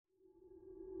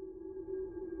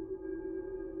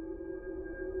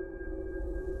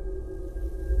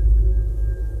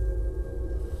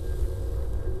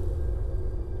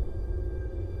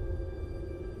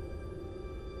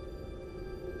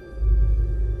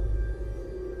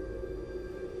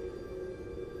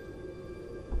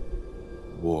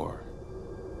War.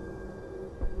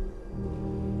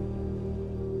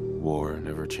 War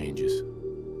never changes.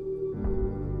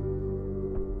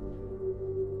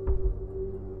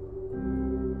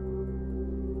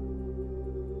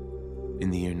 In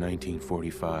the year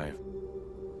 1945,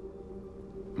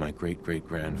 my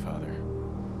great-great-grandfather,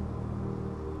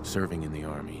 serving in the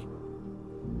army,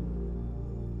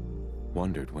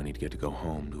 wondered when he'd get to go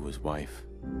home to his wife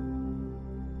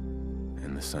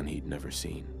and the son he'd never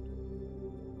seen.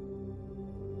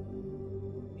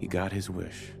 He got his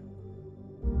wish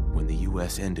when the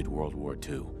US ended World War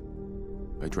II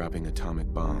by dropping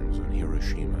atomic bombs on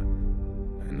Hiroshima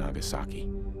and Nagasaki.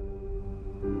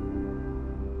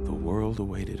 The world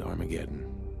awaited Armageddon.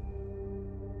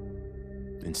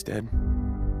 Instead,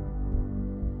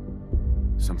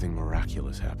 something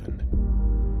miraculous happened.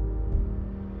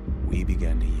 We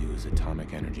began to use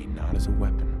atomic energy not as a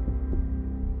weapon,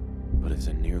 but as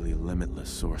a nearly limitless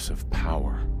source of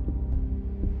power.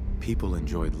 People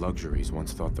enjoyed luxuries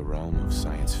once thought the realm of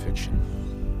science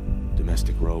fiction.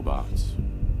 Domestic robots,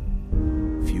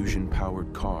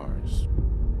 fusion-powered cars,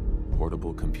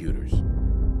 portable computers.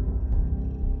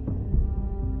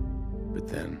 But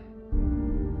then,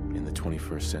 in the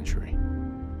 21st century,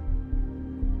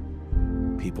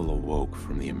 people awoke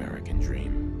from the American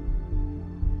dream.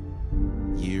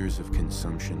 Years of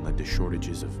consumption led to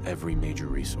shortages of every major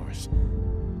resource.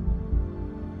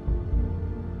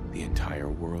 The entire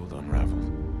world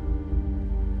unraveled.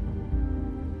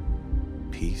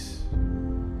 Peace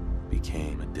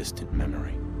became a distant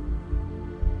memory.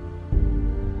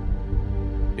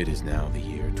 It is now the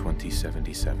year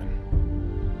 2077.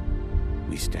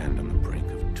 We stand on the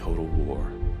brink of total war.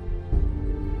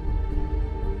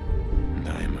 And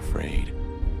I am afraid.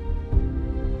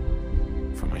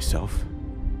 For myself,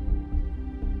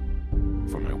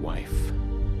 for my wife,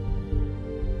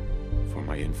 for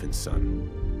my infant son.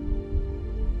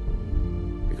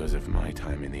 Because if my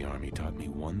time in the army taught me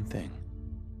one thing,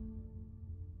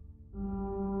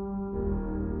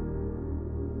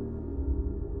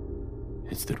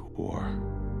 it's that war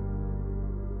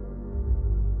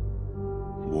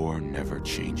never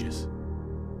changes.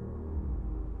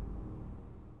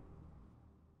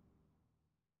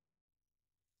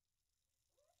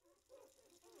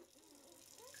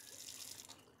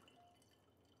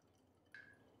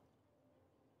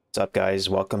 What's up, guys?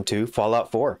 Welcome to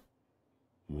Fallout 4.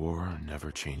 War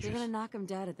never changes. You're gonna knock him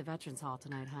dead at the Veterans Hall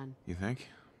tonight, hun. You think?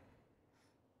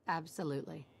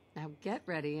 Absolutely. Now get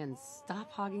ready and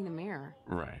stop hogging the mirror.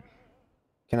 Right.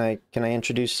 Can I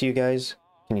introduce you guys?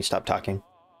 Can you stop talking?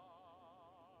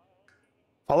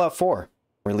 Fallout 4,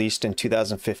 released in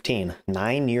 2015,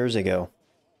 9 years ago.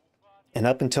 And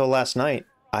up until last night,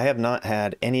 I have not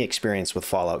had any experience with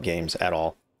Fallout games at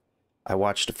all. I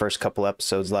watched the first couple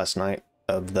episodes last night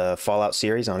of the Fallout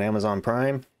series on Amazon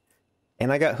Prime,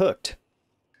 and I got hooked.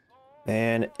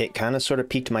 And it kind of sort of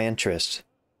piqued my interest.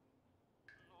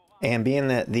 And being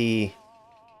that the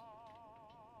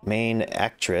main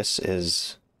actress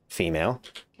is female,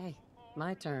 Hey,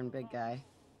 my turn, big guy.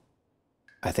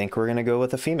 I think we're gonna go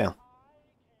with a female.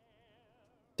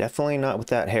 Definitely not with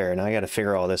that hair. Now I gotta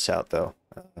figure all this out though.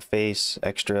 Face,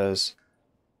 extras.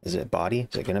 Is it body?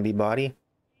 Is it gonna be body?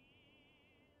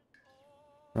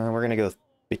 We're gonna go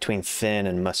between thin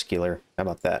and muscular. How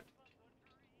about that?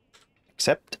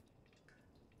 Except,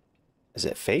 is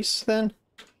it face then?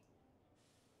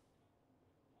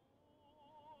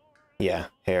 Yeah,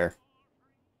 hair.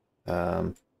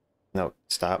 No,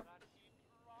 stop.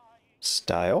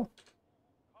 Style.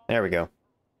 There we go.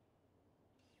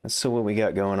 Let's see what we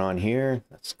got going on here.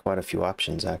 That's quite a few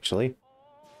options, actually.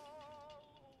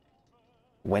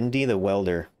 Wendy the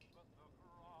Welder.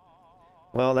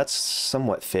 Well, that's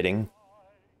somewhat fitting.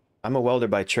 I'm a welder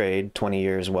by trade, 20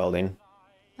 years welding.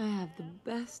 I have the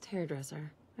best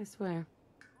hairdresser, I swear.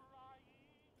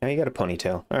 Now you got a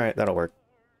ponytail. Alright, that'll work.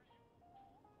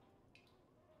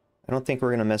 I don't think we're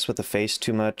going to mess with the face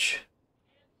too much.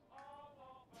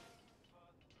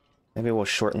 Maybe we'll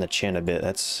shorten the chin a bit.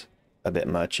 That's a bit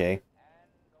much, eh?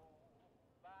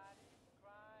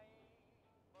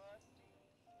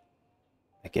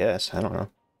 I guess. I don't know.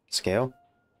 Scale?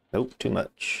 Nope, too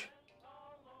much.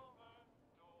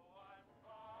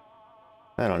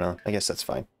 I don't know. I guess that's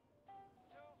fine.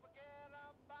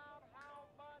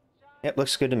 Yep,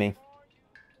 looks good to me.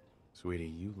 Sweetie,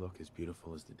 you look as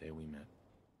beautiful as the day we met.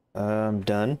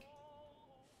 Done.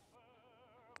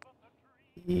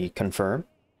 Confirm.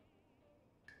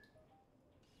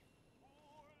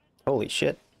 Holy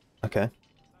shit. Okay.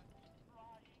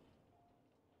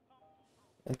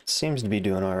 It seems to be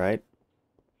doing alright.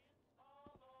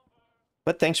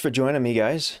 But thanks for joining me,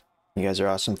 guys. You guys are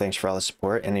awesome. Thanks for all the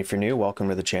support. And if you're new, welcome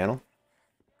to the channel.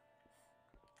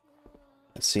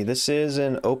 Let's see, this is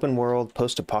an open world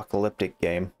post-apocalyptic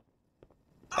game.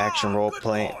 Action role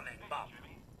playing. Good morning, Mum.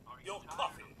 Your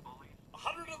coffee,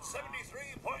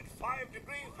 173.5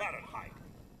 degrees Fahrenheit,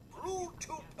 brewed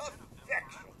to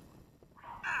perfection.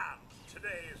 And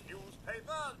today's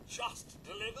newspaper just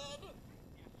delivered.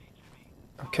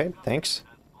 Okay, thanks.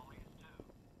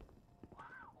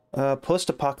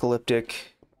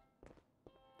 Post-apocalyptic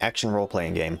action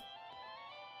role-playing game.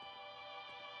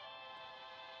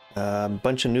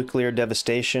 Bunch of nuclear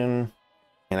devastation,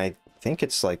 and I think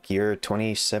it's like year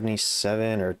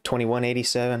 2077 or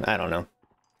 2187. I don't know.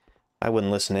 I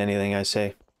wouldn't listen to anything I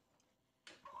say.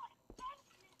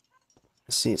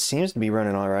 Let's see, it seems to be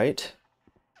running all right.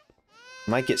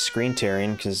 Might get screen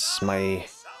tearing because my...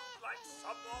 Sounds like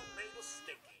someone made a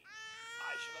sticky.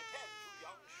 I shall attend to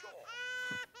young Shaw.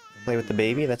 Play with the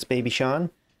baby. That's baby Sean.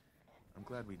 I'm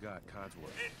glad we got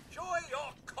Codsworth. Enjoy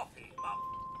your coffee, Mum.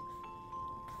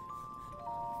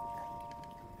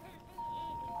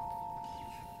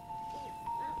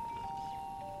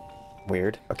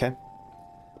 Weird. Okay.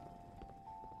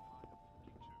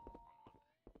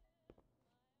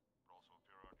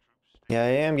 Yeah, I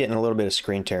am getting a little bit of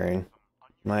screen tearing.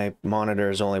 My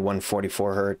monitor is only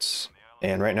 144 hertz,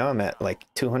 and right now I'm at like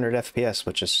 200 FPS,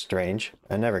 which is strange.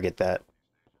 I never get that.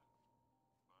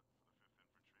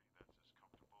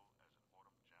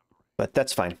 But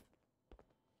that's fine.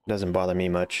 Doesn't bother me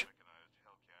much.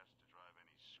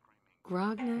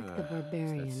 Grognak the It's that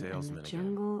Barbarian in salesman the again.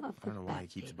 jungle of I the don't know why he Bat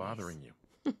keeps Babies. bothering you.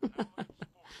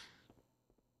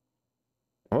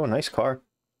 Oh, nice car.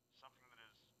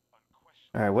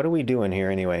 Alright, what are we doing here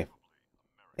anyway?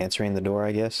 Answering the door,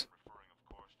 I guess.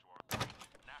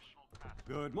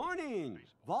 Good morning.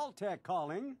 Vault-tec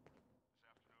calling.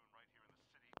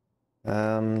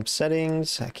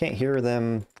 Settings. I can't hear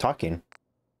them talking.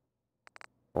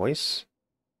 Voice.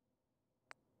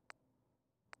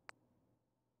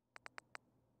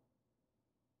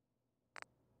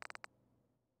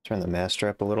 Turn the master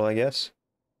up a little, I guess.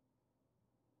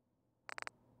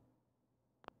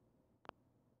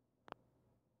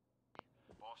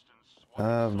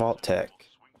 Vault-tec.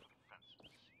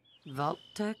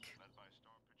 Valt-tec?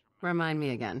 Remind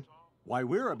me again. Why,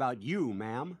 we're about you,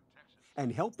 ma'am,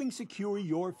 and helping secure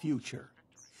your future.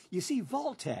 You see,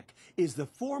 Vault-tec is the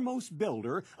foremost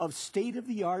builder of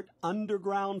state-of-the-art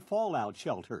underground fallout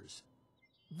shelters.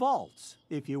 Vaults,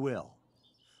 if you will.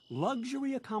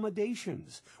 Luxury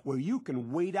accommodations where you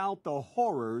can wait out the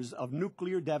horrors of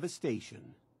nuclear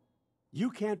devastation. You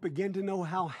can't begin to know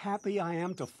how happy I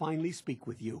am to finally speak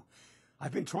with you.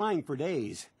 I've been trying for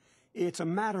days. It's a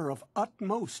matter of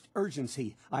utmost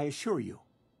urgency, I assure you.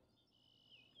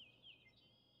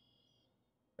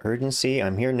 Urgency,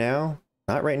 I'm here now.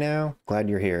 Not right now. Glad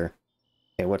you're here.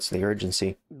 Okay, what's the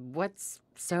urgency? What's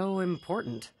so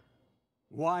important?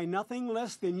 Why, nothing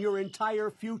less than your entire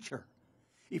future.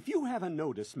 If you haven't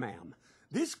noticed, ma'am,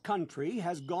 this country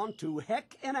has gone to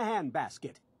heck in a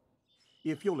handbasket.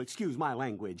 If you'll excuse my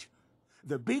language,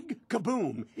 the big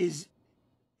kaboom is...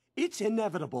 It's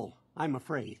inevitable, I'm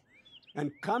afraid,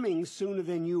 and coming sooner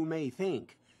than you may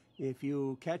think, if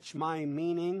you catch my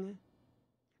meaning.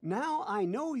 Now, I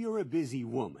know you're a busy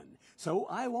woman, so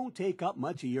I won't take up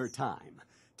much of your time.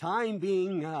 Time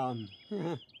being, a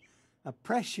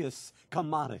precious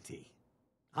commodity.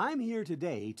 I'm here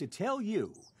today to tell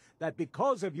you that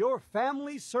because of your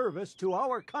family service to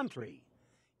our country,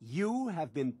 you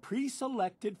have been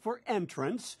pre-selected for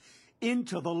entrance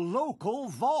into the local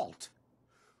vault.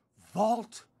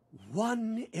 Vault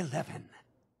 111.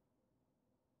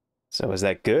 So is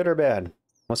that good or bad?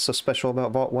 What's so special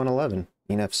about Vault 111?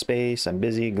 Enough space, I'm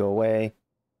busy, go away.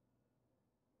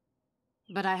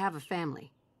 But I have a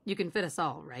family. You can fit us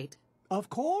all, right? Of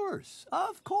course,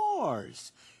 of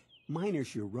course.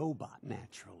 Minus your robot,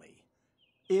 naturally.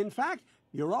 In fact,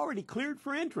 you're already cleared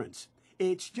for entrance.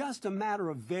 It's just a matter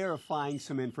of verifying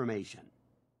some information.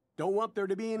 Don't want there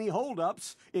to be any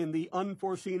holdups in the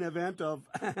unforeseen event of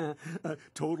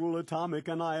total atomic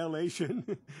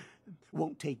annihilation.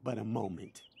 Won't take but a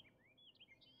moment.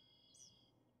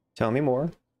 Tell me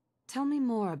more. Tell me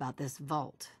more about this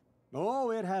vault. Oh,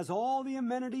 it has all the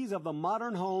amenities of the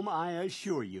modern home, I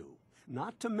assure you.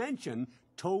 Not to mention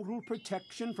total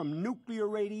protection from nuclear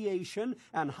radiation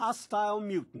and hostile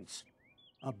mutants.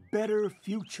 A better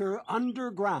future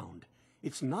underground.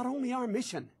 It's not only our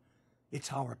mission,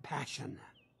 it's our passion.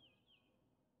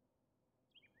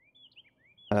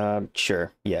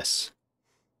 Sure, yes.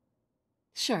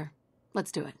 Sure.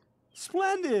 Let's do it.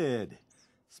 Splendid!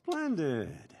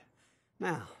 Splendid.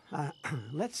 Now,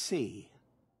 let's see.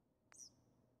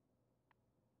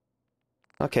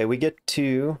 Okay, we get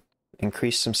to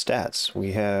increase some stats.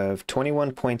 We have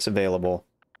 21 points available.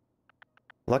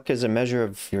 Luck is a measure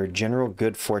of your general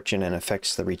good fortune and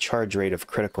affects the recharge rate of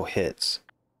critical hits.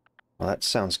 Well, that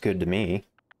sounds good to me.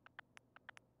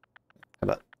 How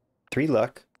about 3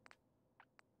 luck?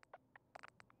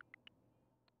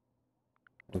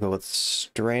 We'll go with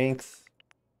strength,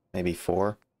 maybe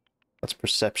 4. What's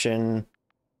perception?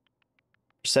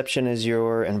 Perception is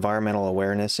your environmental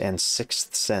awareness and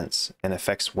sixth sense and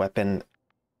affects weapon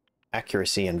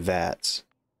accuracy and VATs.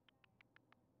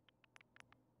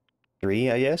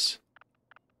 3, I guess.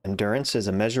 Endurance is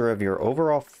a measure of your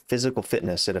overall physical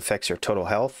fitness. It affects your total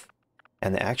health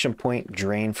and the action point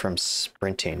drain from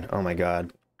sprinting. Oh my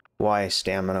god. Why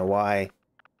stamina? Why?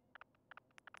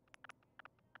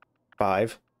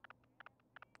 5.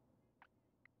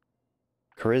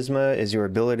 Charisma is your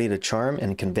ability to charm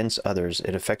and convince others.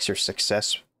 It affects your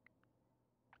success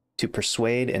to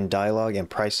persuade in dialogue and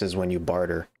prices when you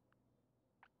barter.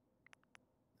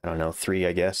 I don't know, 3,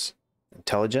 I guess.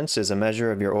 Intelligence is a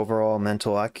measure of your overall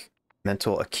mental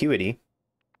acuity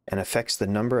and affects the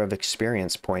number of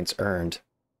experience points earned.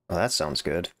 Well, that sounds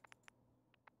good.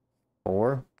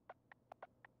 4.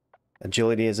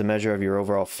 Agility is a measure of your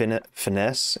overall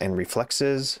finesse and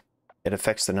reflexes. It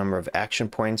affects the number of action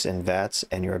points and VATs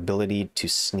and your ability to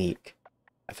sneak.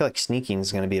 I feel like sneaking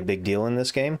is going to be a big deal in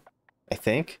this game. I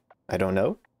think. I don't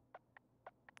know.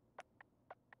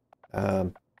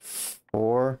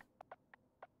 4.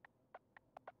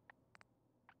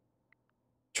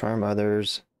 Charm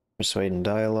others. Persuade in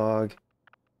dialogue.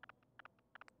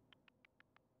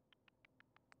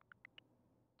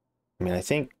 I mean, I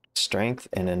think strength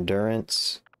and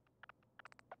endurance.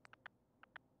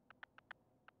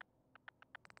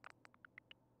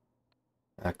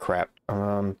 Ah, crap.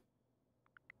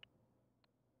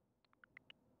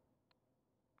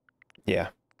 Yeah,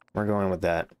 we're going with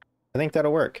that. I think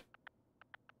that'll work.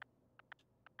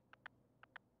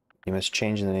 You must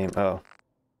change the name. Oh.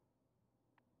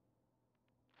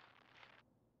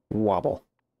 Wobble.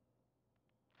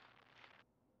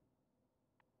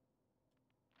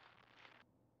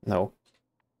 No.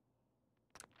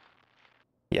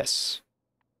 Yes.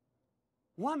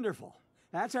 Wonderful.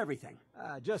 That's everything.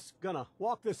 Just gonna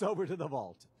walk this over to the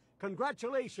vault.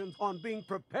 Congratulations on being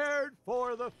prepared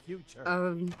for the future.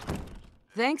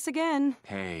 Thanks again.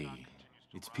 Hey,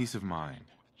 it's peace of mind.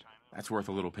 That's worth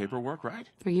a little paperwork, right?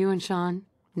 For you and Sean,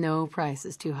 no price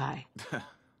is too high.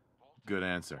 Good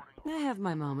answer. I have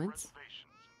my moments.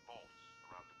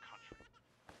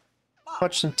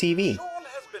 Watch some TV. Sean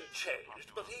has been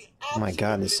changed, but he Oh my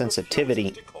god, the sensitivity.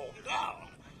 refuses to calm down.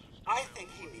 I think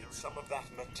he needs some of that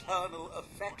maternal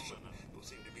affection you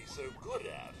seem to be so good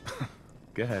at.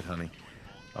 Go ahead, honey.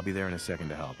 I'll be there in a second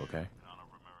to help, okay?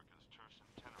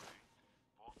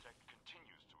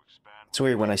 It's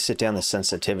weird when I sit down, the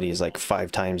sensitivity is like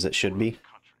 5 times it should be.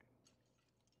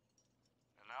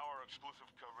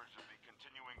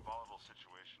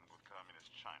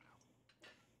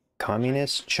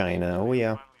 Communist China, oh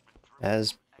yeah.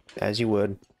 As you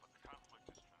would.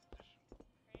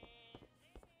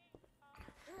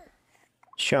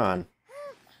 Sean,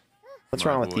 what's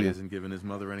wrong with My boy you? isn't giving his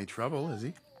mother any trouble, is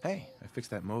he? Hey, I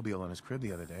fixed that mobile on his crib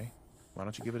the other day. Why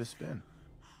don't you give it a spin?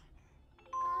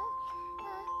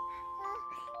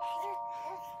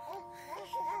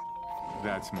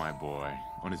 That's my boy,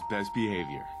 on his best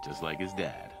behavior, just like his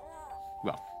dad.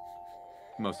 Well,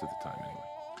 most of the time anyway.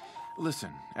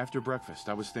 Listen, after breakfast,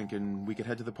 I was thinking we could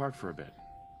head to the park for a bit.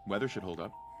 Weather should hold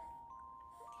up.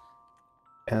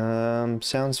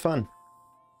 Sounds fun.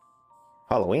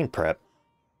 Halloween prep.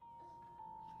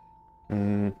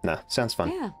 Nah, sounds fun.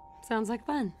 Yeah, sounds like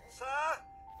fun. Sir,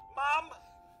 Mum,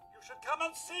 you should come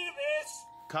and see this.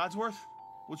 Codsworth,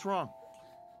 what's wrong?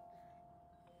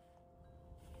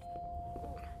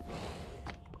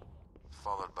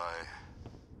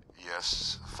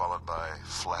 Followed by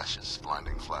flashes,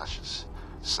 blinding flashes,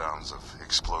 sounds of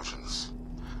explosions.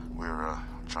 We're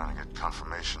trying to get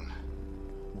confirmation.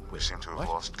 We seem to have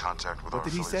lost contact with our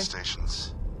affiliate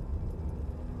stations.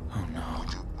 Oh no.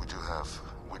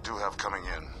 We do have coming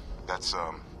in. That's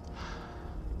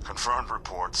confirmed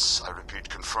reports. I repeat,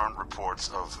 confirmed reports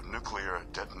of nuclear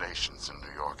detonations in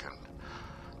New York and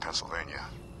Pennsylvania.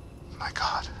 My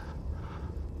God.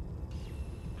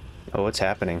 Oh, what's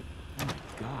happening?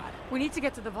 God. We need to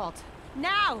get to the vault.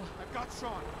 Now! I've got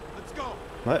Sean. Let's go.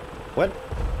 What? What?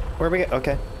 Where are we at?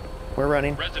 Okay. We're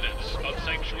running. Residents of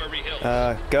Sanctuary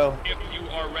Hills. Go. If you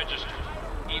are registered,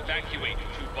 evacuate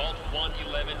to Vault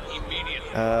 111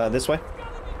 immediately. This way.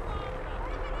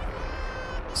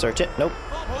 Search it. Nope.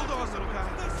 Hold on, little guy.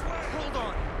 This way. Hold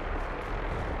on.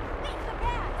 Leave the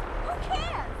bag. Who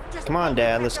cares? Come on,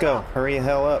 Dad, let's go. Hurry the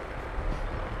hell up.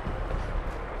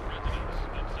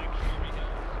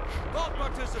 Vault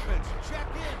participants, check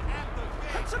in at the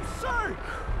gate. That's absurd!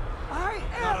 I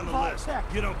Not on am the list. valt-tec.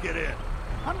 You don't get in.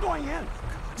 I'm going in.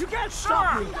 You can't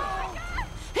stop me.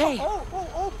 Hey!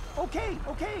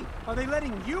 Okay. Are they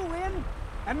letting you in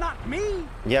and not me?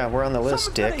 Yeah, we're on the list,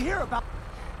 Someone's Dick. gonna hear about...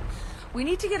 We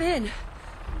need to get in.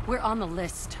 We're on the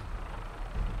list.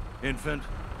 Infant,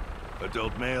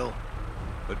 adult male,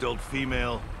 adult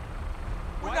female.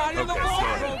 We're not in the Okay, wrong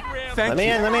sorry. program. Let me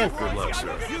in, let me in. Good luck,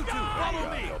 sir. You two,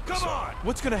 follow me. Come on.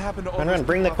 What's gonna happen to all Run, those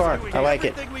bring the people car. outside? I like it.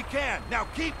 Everything we can. Now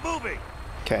keep moving.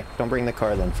 Okay, don't bring the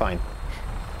car then, fine.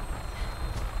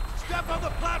 Step on the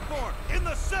platform in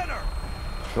the center.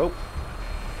 Oh,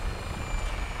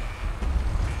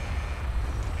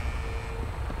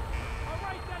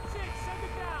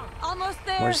 Almost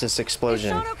there. where's this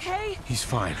explosion? Is Sean okay? He's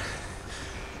fine.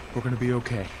 We're gonna be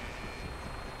okay.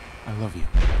 I love you.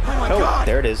 Oh,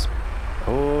 there it is.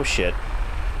 Oh, shit.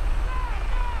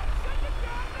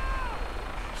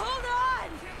 Hold on!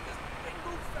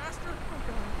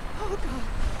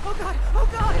 Oh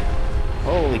god!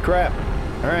 Holy crap.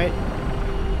 All right.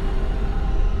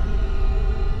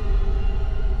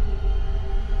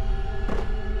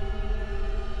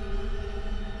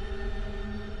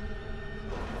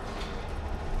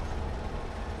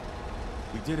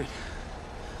 We did it.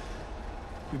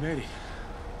 We made it.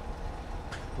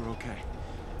 We're okay.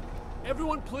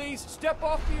 Everyone please step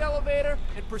off the elevator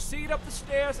and proceed up the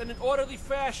stairs in an orderly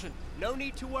fashion. No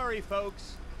need to worry,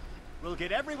 folks. We'll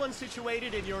get everyone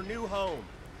situated in your new home.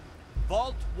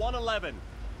 Vault 111.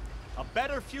 A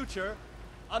better future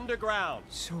underground.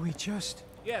 So we just...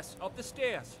 Yes, up the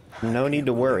stairs. No need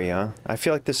to worry, huh? I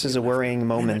feel like this is a worrying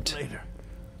moment. Later.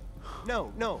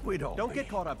 No. We'd all Don't be. get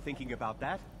caught up thinking about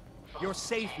that. You're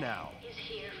safe now. Is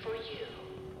here for you.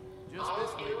 Just All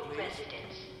this way, new please.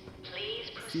 residents, please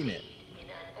proceed in an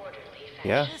orderly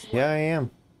Yeah, fashion. yeah, I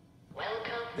am.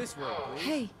 Welcome This way, home. please.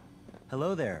 Hey,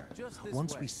 Hello there. Just this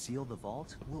Once way. we seal the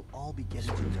vault, we'll all be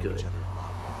getting to know each other a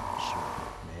lot more.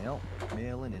 Sure.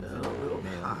 Male and infant.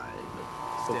 Male.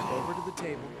 Step over to the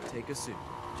table, take a suit.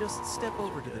 Just step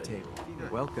over to the table.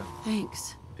 Welcome.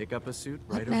 thanks. Pick up a suit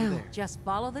What right now? over there. Just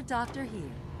follow the doctor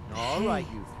here. All right,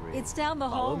 you three. It's down the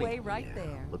Follow me. hallway right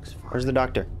there. Looks fine. Where's the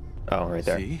doctor? Oh, right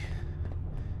there. See?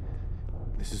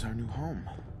 This is our new home.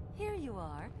 Here you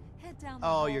are. Head down the Oh,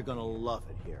 hall. you're gonna love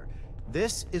it here.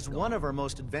 This is one of our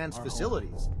most advanced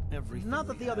facilities. Not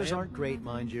that the others aren't great,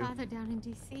 mind you. Father down in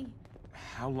D.C.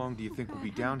 How long do you think we'll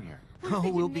be down here? Oh,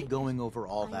 we'll be going over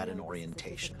all that in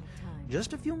orientation.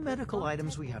 Just a few medical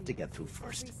items we have to get through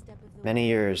first. Many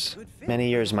years,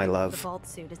 my The love. vault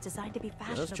suit is designed to be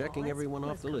fashionable. Just checking everyone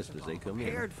off the list as they come in.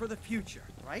 Prepared for the future,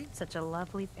 right? Such a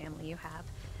lovely family you have.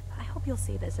 I hope you'll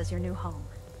see this as your new home.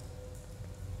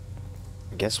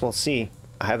 I guess we'll see.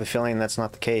 I have a feeling that's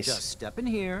not the case. Just step in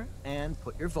here and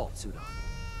put your vault suit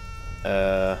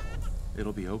on.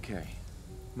 It'll be okay.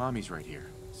 Mommy's right here.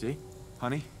 See?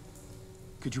 Honey?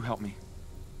 Could you help me?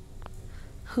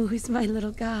 Who's my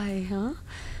little guy, huh?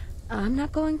 I'm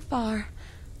not going far.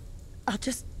 I'll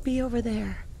just be over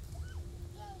there.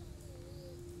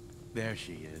 There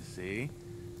she is, see?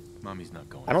 Mommy's not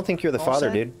going. I don't think you're the All father,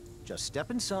 set? dude. Just step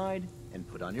inside and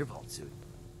put on your vault suit.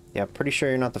 Yeah, pretty sure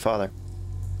you're not the father.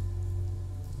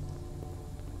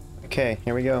 Okay,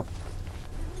 here we go.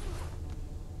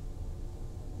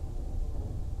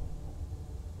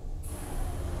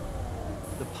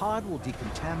 The pod will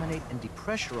decontaminate and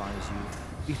depressurize you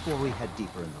before we head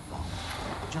deeper in the vault.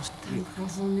 Just Time for a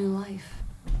whole new life.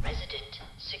 Resident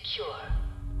secure.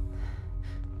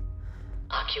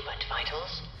 Occupant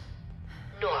vitals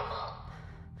normal.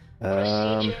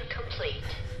 Procedure complete.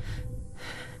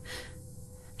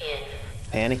 In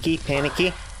Panicky,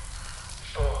 panicky.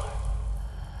 4,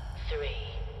 3,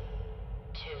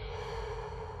 2,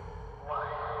 1.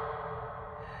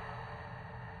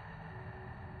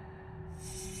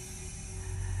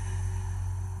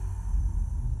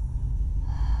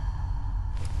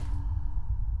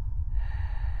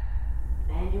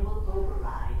 Manual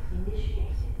override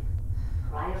initiated.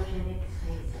 Cryogenic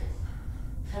stasis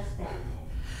suspended.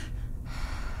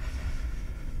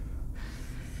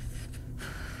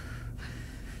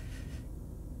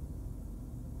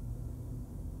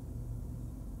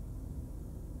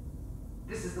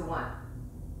 This is the one.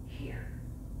 Here.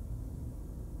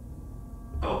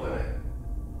 Open it.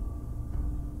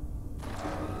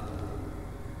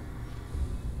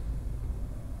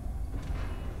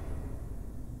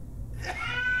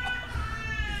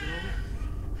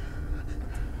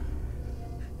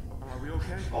 Are we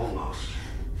okay? Almost.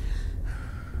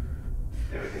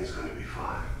 Everything's gonna be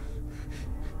fine.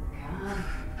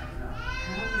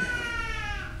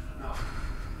 No.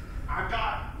 I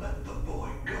got it. Let the boy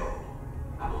go.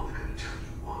 I'm only gonna tell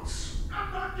you once.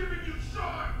 I'm not giving you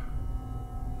short!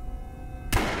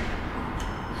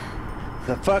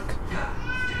 The fuck?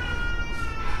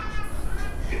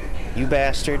 You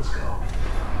bastard.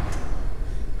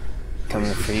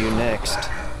 Coming for you next.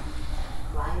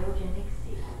 Cryogenic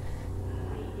sequence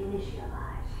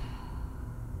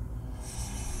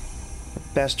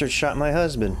reinitialized. Bastard shot my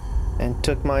husband and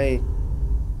took my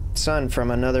son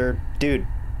from another dude.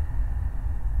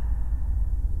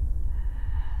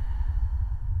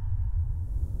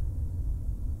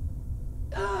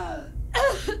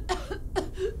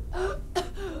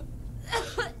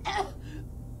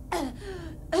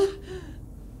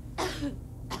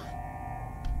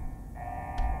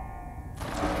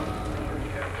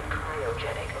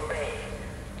 Cryogenic array.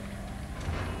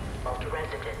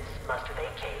 Multi-residents must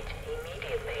vacate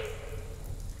immediately.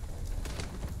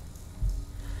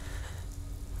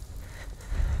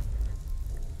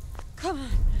 Come on.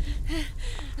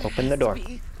 Open the door.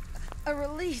 A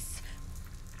release.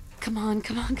 Come on,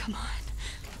 come on, come on.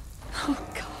 Oh,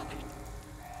 God.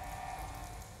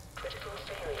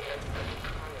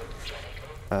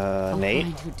 Nate?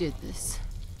 I'll find who did this.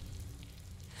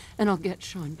 And I'll get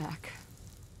Sean back.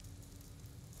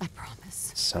 I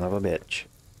promise. Son of a bitch.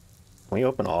 Can we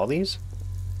open all these?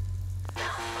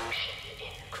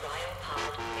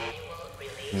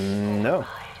 No.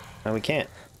 No, we can't.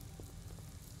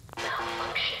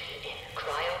 Malfunction in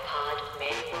cryopod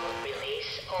manual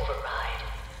release override.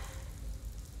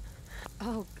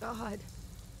 Oh, God.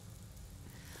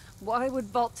 Why would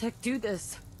valt-tec do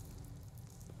this?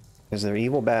 Because they're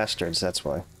evil bastards, that's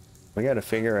why. We gotta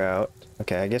figure out...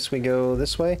 Okay, I guess we go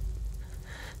this way?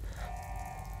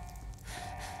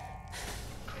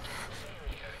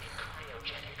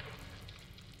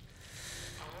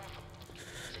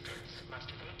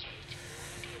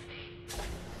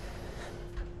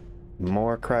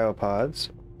 More cryopods.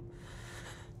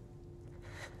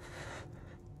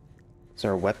 Is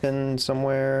there a weapon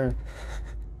somewhere?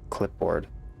 Clipboard.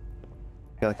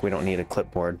 I feel like we don't need a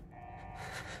clipboard.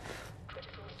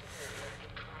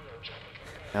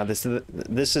 Now this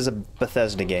is a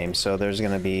Bethesda game, so there's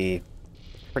gonna be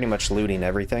pretty much looting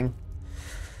everything.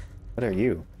 What are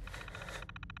you?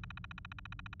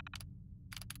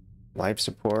 Life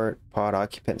support, pod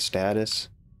occupant status.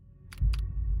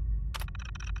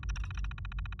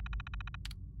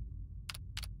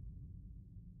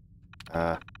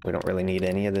 We don't really need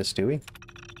any of this, do we? A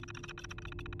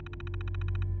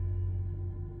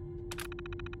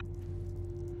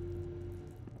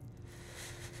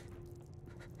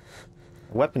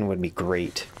weapon would be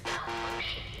great.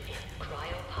 Malfunction in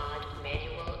cryopod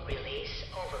manual release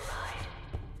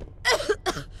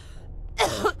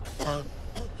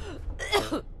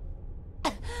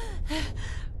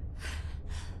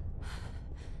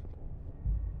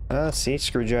override. See,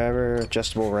 screwdriver,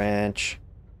 adjustable wrench.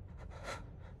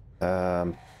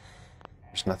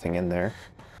 There's nothing in there.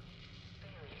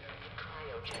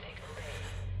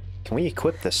 Can we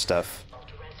equip this stuff?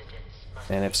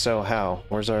 And if so, how?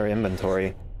 Where's our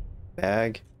inventory?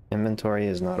 Bag? Inventory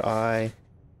is not I.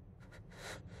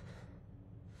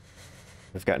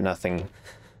 We've got nothing.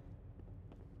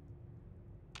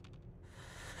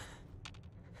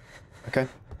 Okay.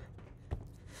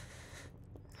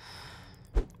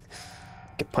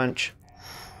 Get punch.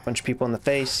 Punch people in the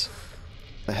face.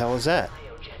 The hell is that?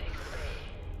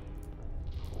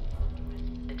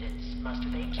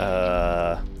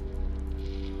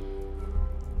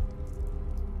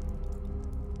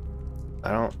 I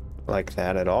don't like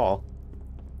that at all.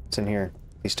 What's in here?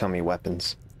 Please tell me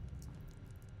weapons.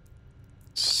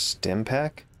 Stim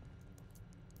pack?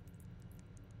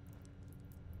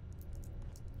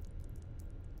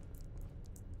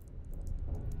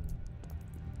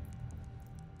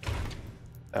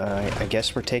 I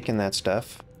guess we're taking that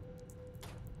stuff.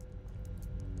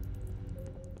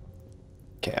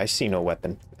 Okay, I see no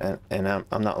weapon, and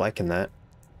I'm not liking that.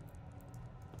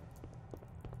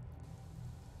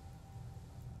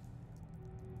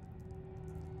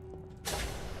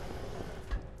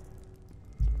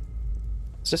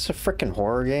 Is this a frickin'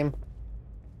 horror game?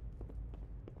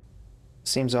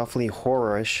 Seems awfully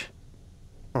horror-ish.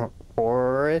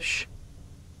 Horror-ish?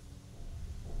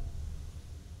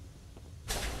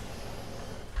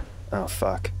 Oh,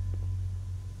 fuck.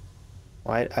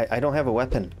 Why? I don't have a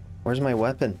weapon. Where's my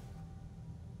weapon?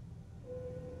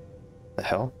 The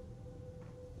hell?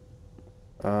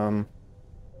 How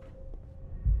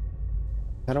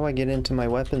do I get into my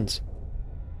weapons?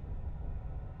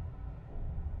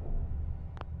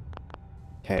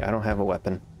 Okay, I don't have a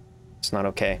weapon. It's not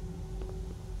okay.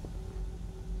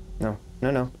 No,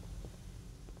 no.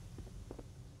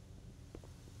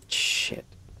 Shit.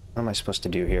 What am I supposed to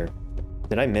do here?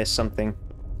 Did I miss something?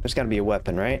 There's gotta be a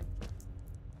weapon, right?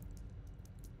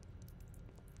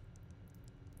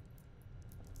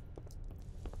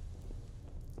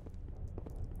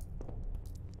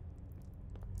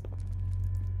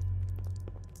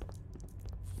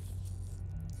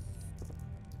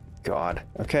 God.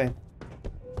 Okay.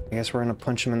 I guess we're gonna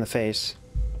punch him in the face.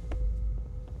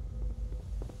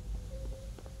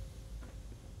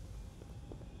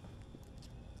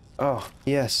 Oh,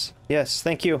 yes. Yes,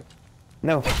 thank you.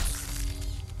 No.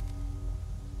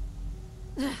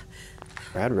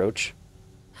 Rad roach.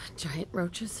 Giant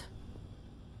roaches?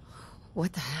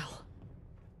 What the hell?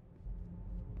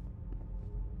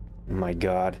 My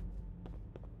God.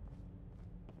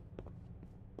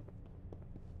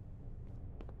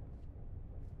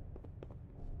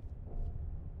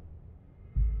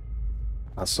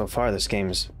 Well, so far this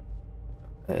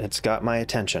it's got my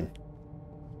attention.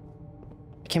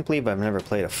 I can't believe I've never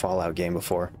played a Fallout game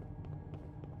before.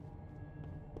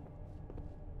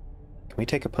 Can we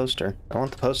take a poster? I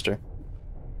want the poster.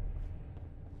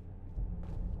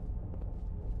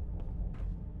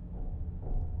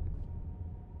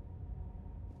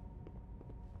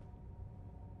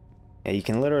 Yeah, you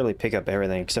can literally pick up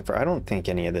everything except for I don't think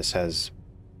any of this has...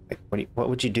 Like, what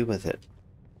would you do with it?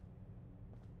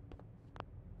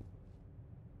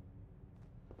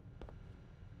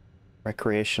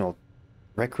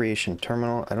 Recreation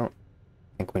terminal. I don't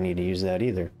think we need to use that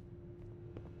either.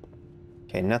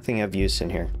 Okay, nothing of use in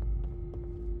here.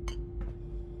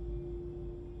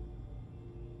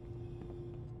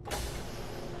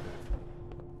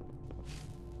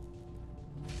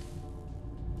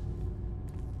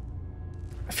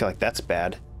 I feel like that's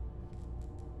bad.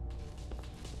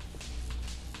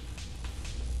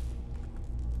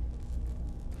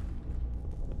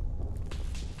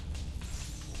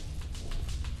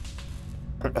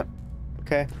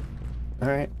 Okay.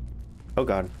 Alright. Oh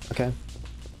god. Okay.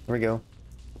 Here we go.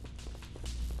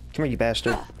 Come here, you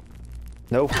bastard.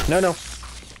 No. No, no.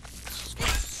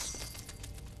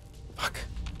 Fuck.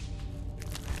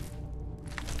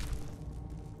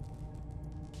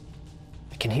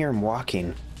 I can hear him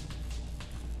walking.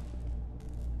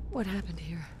 What happened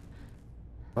here?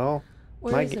 Well,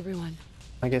 Where is everyone?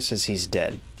 My guess is he's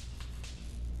dead.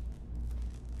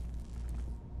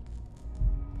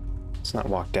 Let's not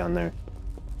walk down there.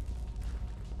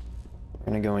 We're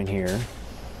gonna go in here.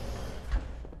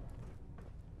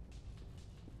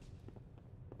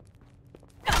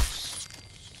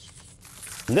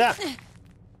 Nah!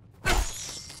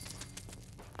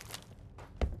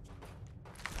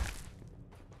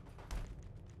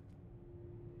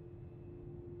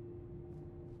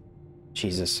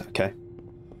 Jesus, okay.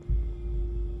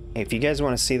 Hey, if you guys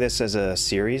want to see this as a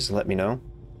series, let me know.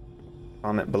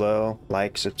 Comment below,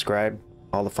 like, subscribe,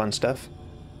 all the fun stuff.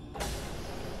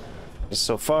 Just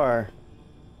so far,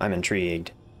 I'm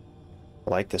intrigued. I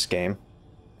like this game.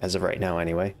 As of right now,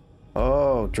 anyway.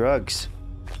 Oh, drugs.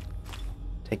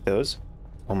 Take those.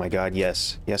 Oh my god,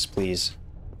 yes. Yes, please.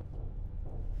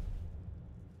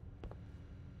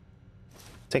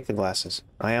 Take the glasses.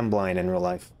 I am blind in real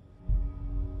life.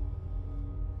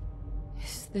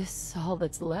 Is this all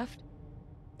that's left?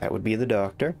 That would be the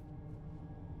doctor.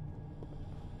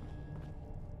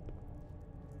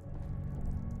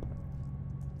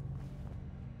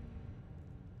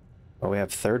 Oh, we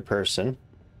have third person.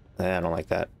 I don't like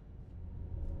that.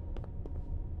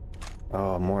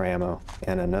 Oh, more ammo.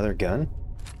 And another gun.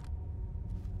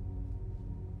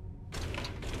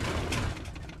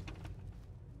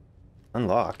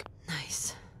 Unlock.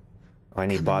 Nice. Oh, I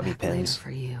need bobby Coming back pins. later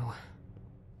for you.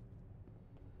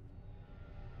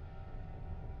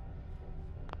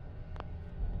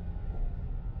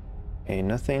 Okay,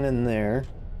 nothing in there.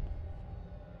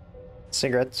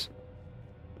 Cigarettes.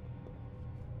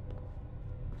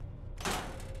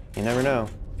 You never know.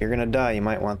 If you're gonna die, you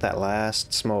might want that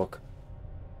last smoke.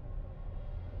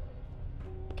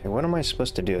 Okay, what am I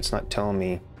supposed to do? It's not telling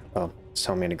me... Oh, it's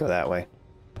telling me to go that way.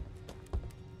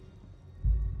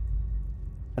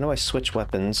 How do I switch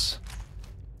weapons?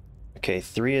 Okay,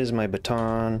 3 is my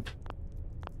baton.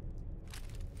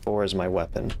 4 is my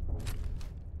weapon.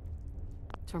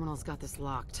 Terminal's got this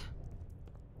locked.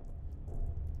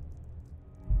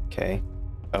 Okay.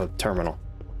 Oh, terminal.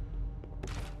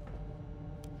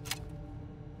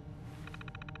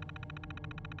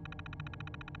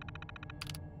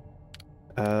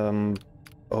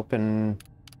 Open...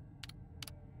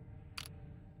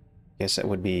 Guess it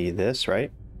would be this,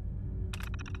 right?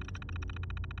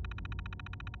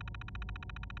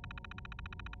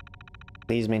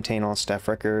 Please maintain all staff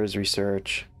records,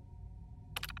 research.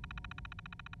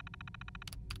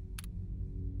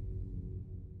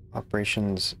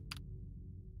 Operations.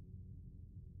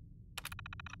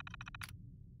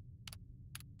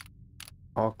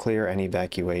 All clear and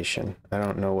evacuation. I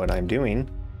don't know what I'm doing.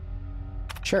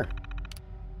 Sure.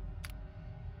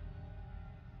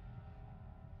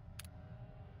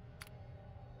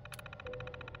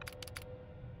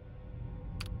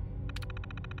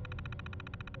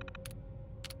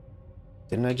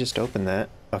 Didn't I just open that?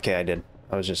 Okay, I did.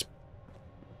 I was just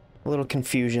a little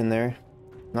confusion there.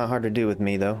 Not hard to do with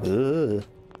me, though. Ugh.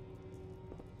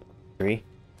 3.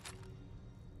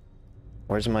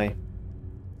 Where's my...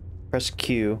 Press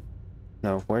Q.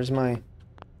 No, where's my...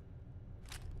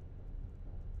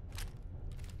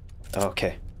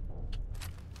 Okay.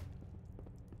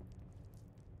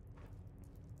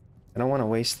 I don't want to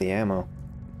waste the ammo.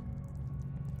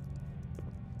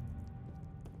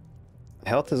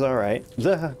 Health is alright.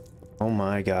 Oh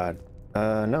my god.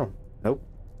 No. Nope.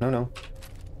 No, no.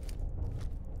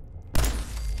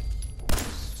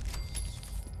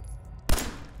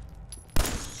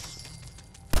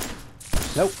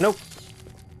 Nope, nope.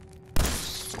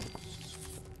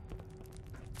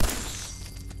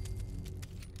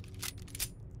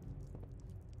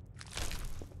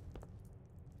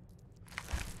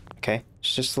 Okay,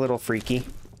 it's just a little freaky.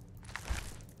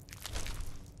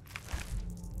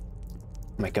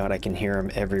 Oh my god, I can hear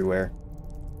him everywhere.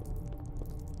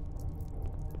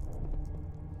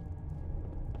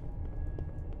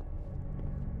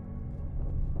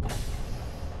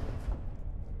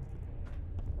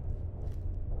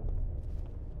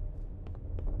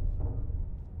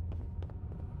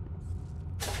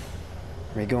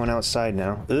 Are we going outside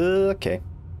now? Okay.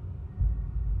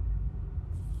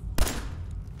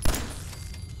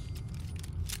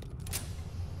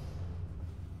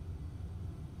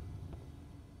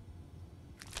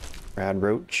 Rad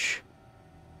roach.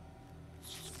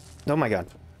 Oh my god.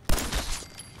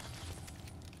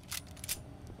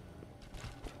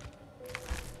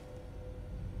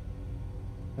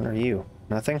 What are you?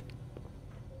 Nothing?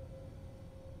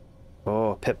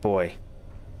 Oh, Pip-boy.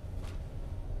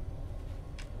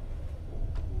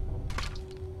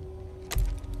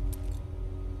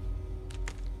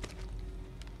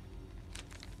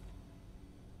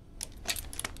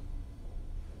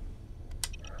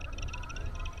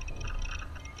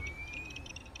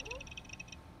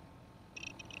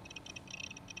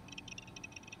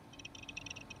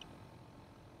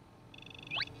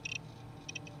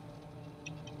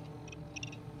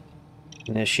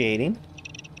 Initiating.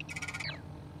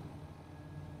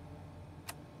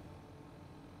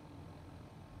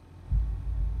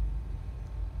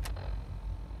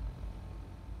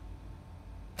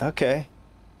 Okay.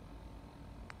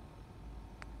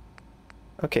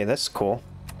 Okay, that's cool.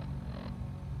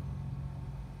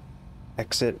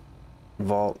 Exit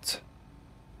vault.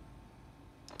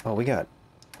 Oh, we got...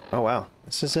 Oh, wow.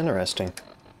 This is interesting.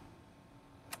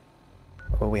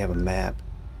 Oh, we have a map.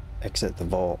 Exit the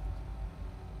vault.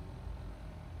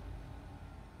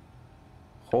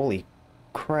 Holy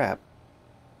crap.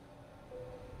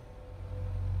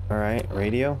 Alright,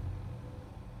 radio.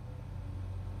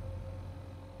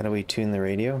 How do we tune the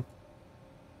radio?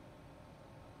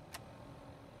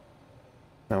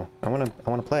 No, I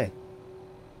wanna play.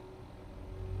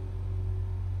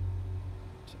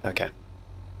 Okay.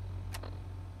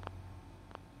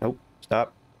 Nope,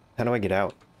 stop. How do I get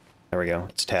out? There we go.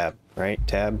 It's tab, right?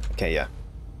 Tab? Okay, yeah.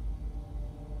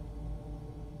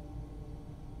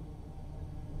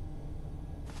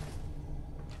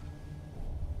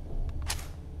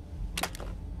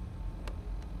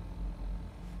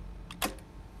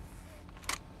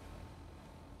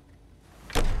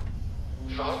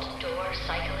 Vault door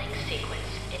cycling sequence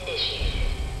initiated.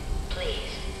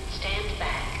 Please stand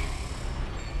back.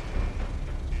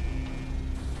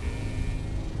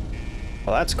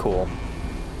 Well, that's cool.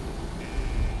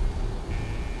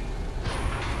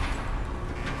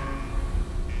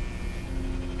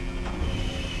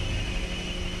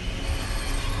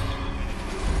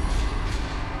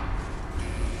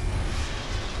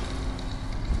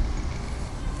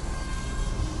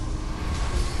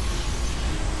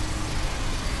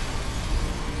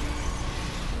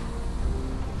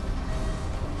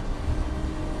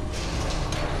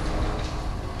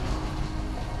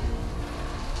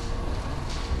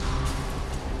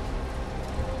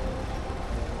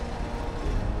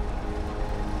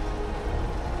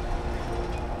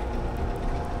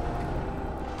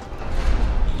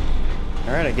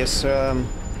 Alright, I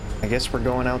guess we're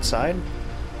going outside.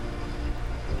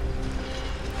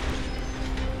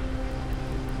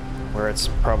 Where it's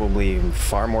probably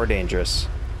far more dangerous.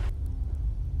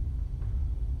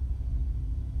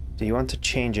 Do you want to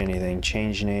change anything?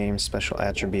 Change name, special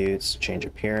attributes, change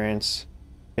appearance,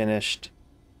 finished,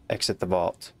 exit the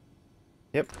vault.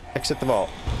 Yep, exit the vault.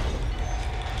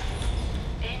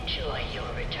 Enjoy your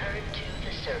return to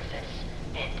the surface,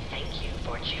 and thank you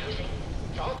for choosing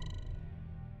Vault.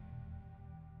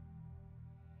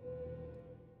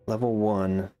 Level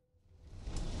 1.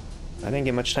 I didn't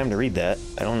get much time to read that.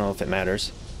 I don't know if it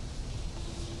matters.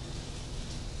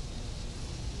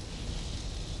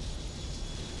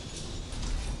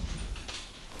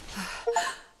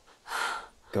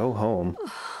 Go home.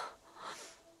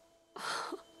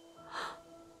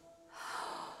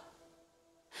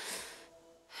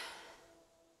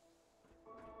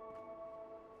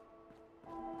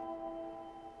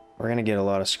 We're gonna get a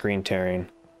lot of screen tearing.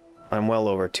 I'm well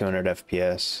over 200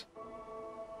 FPS.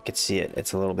 You can see it,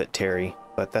 it's a little bit teary,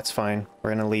 but that's fine.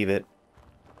 We're gonna leave it.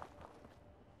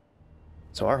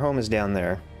 So our home is down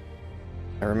there.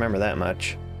 I remember that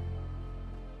much.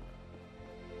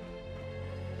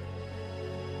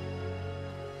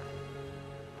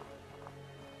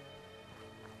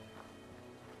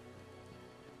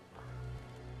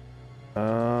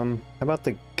 How about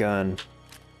the gun?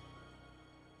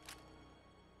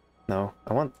 No,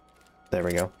 I want... There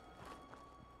we go.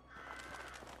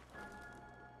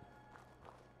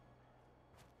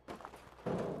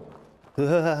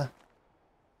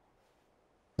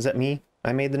 Is that me?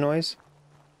 I made the noise?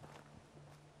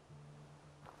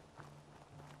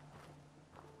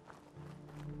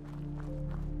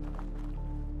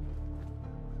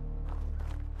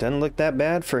 Doesn't look that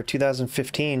bad for a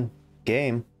 2015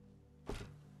 game.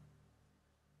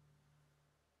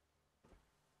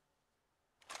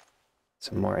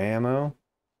 Some more ammo.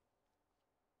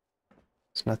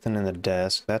 There's nothing in the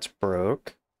desk. That's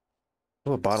broke.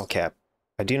 Oh, a bottle cap.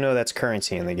 I do know that's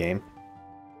currency in the game.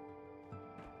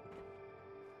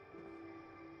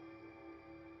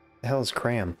 The hell is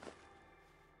cram?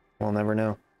 We'll never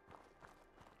know.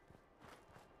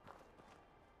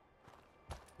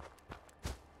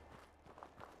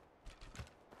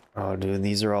 Oh, dude,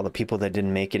 these are all the people that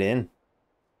didn't make it in.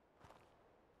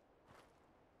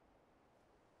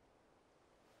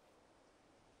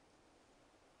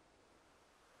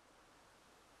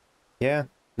 Yeah,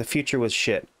 the future was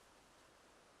shit.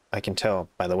 I can tell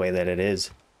by the way that it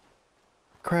is.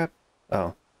 Crap.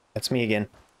 Oh, that's me again.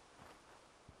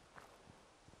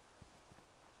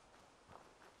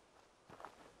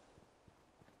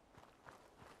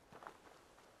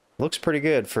 Looks pretty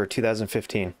good for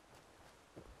 2015.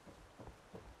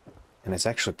 And it's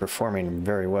actually performing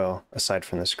very well, aside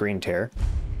from the screen tear.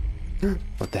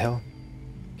 What the hell?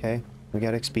 Okay, we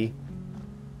got XP.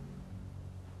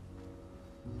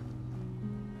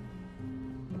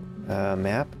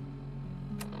 Map.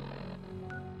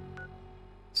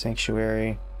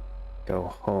 Sanctuary. Go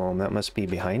home. That must be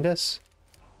behind us?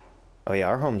 Oh yeah,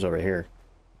 our home's over here.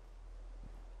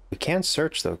 We can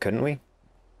search though, couldn't we?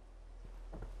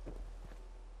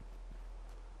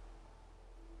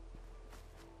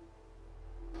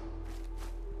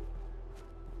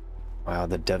 Wow,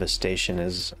 the devastation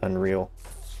is unreal.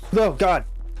 Oh god!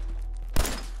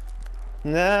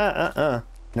 Nah,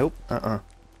 Nope,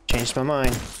 Changed my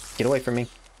mind. Get away from me.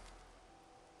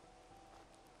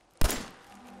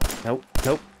 Nope,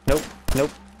 nope, nope,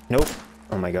 nope, nope.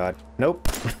 Oh my god. Nope.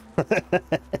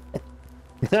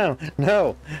 No,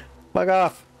 no! Bug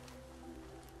off!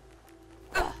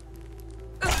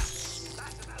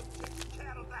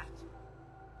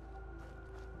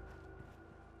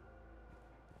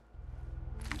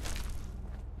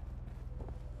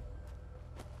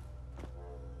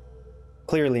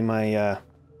 Clearly my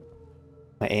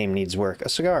my aim needs work. A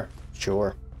cigar.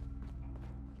 Sure.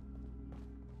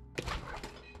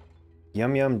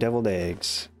 Yum yum deviled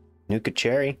eggs. Nuka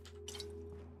cherry.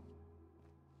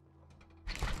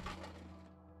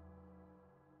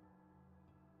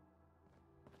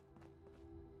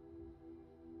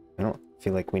 I don't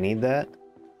feel like we need that.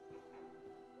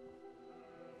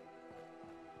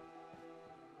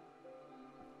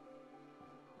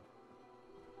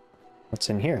 What's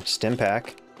in here? Stim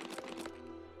pack.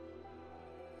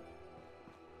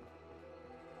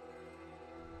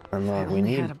 Unlock. We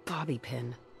need had a bobby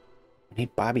pin. We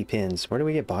need bobby pins. Where do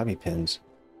we get bobby pins?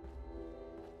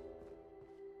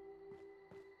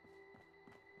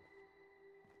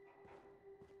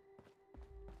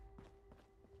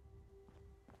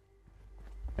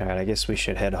 Alright, I guess we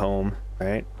should head home,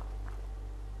 right?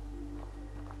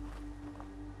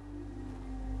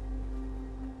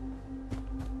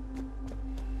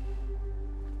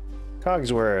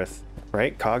 Cogsworth,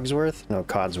 right? Cogsworth? No,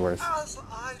 Codsworth. As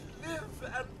I live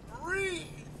and breathe.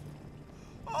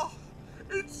 Oh,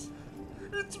 it's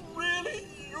really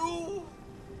you.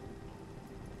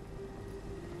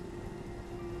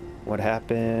 What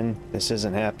happened? This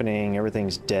isn't happening.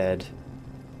 Everything's dead.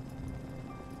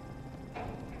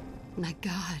 My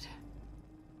God.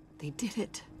 They did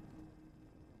it.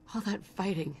 All that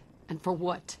fighting. And for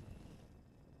what?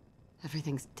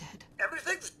 Everything's dead.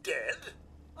 Everything's dead?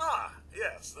 Ah,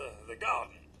 yes, the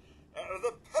garden.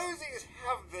 The posies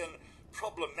have been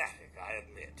problematic, I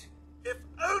admit. If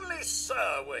only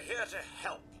Sir were here to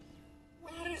help.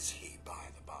 Where is he, by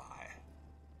the by?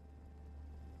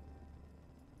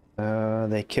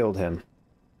 They killed him.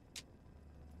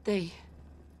 They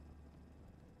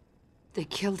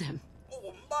killed him.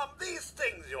 Oh, Mum, these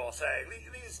things you're saying,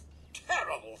 these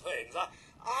terrible things,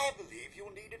 I believe you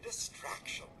need a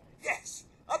distraction. Yes,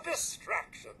 a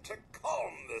distraction to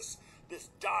calm this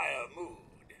dire mood.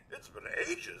 It's been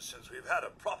ages since we've had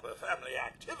a proper family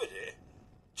activity.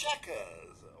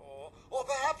 Checkers, or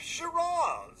perhaps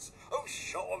charades. Oh,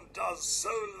 Sean does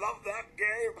so love that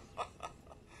game.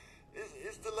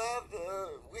 Is the lad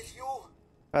with you?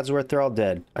 Codsworth, they're all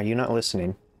dead. Are you not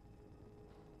listening?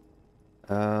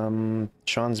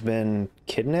 Sean's been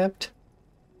kidnapped?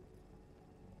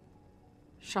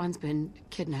 Sean's been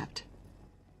kidnapped.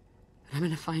 I'm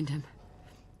gonna find him.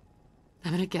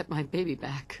 I'm gonna get my baby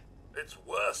back. It's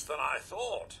worse than I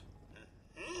thought.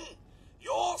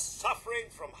 You're suffering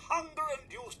from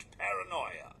hunger-induced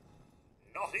paranoia.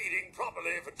 Not eating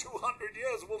properly for 200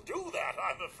 years will do that,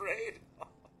 I'm afraid.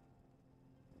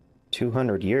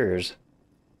 200 years?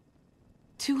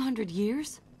 200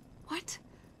 years? What?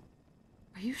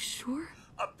 Are you sure?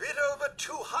 A bit over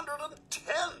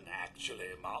 210,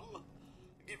 actually, Mum.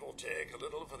 Give or take a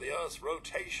little for the Earth's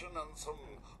rotation and some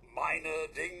minor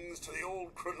dings to the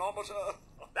old chronometer.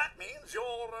 That means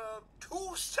you're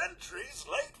 2 centuries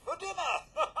late for dinner.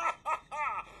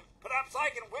 Perhaps I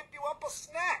can whip you up a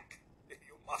snack.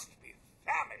 You must be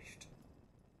famished.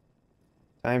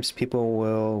 Times people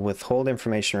will withhold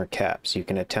information or caps. You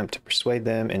can attempt to persuade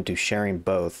them into sharing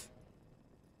both.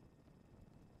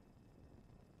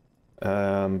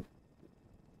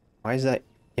 Why is that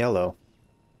yellow?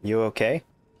 You okay?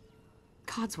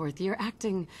 Codsworth, you're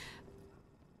acting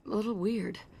a little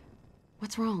weird.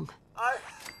 What's wrong?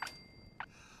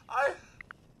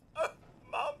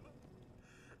 Mum,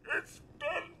 it's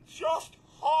been just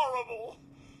horrible.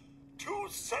 2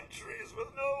 centuries with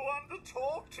no one to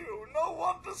talk to, no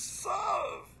one to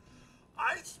serve.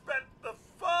 I spent the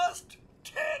first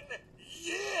 10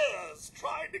 years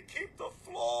trying to keep the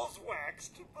floors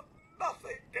waxed, but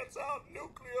nothing gets out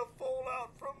nuclear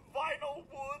fallout from vinyl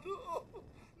wood.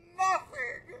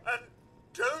 Nothing! And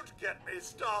don't get me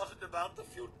started about the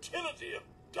futility of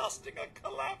dusting a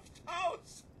collapsed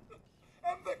house.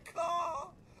 And the car!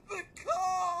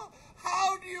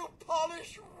 How do you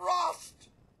polish rust?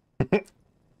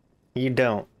 You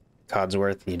don't,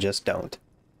 Codsworth. You just don't.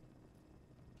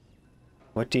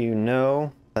 What do you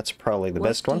know? That's probably the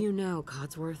best one. What do you know,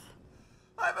 Codsworth?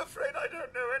 I'm afraid I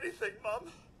don't know anything,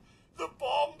 Mum. The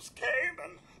bombs came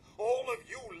and all of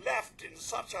you left in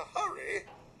such a hurry.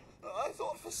 I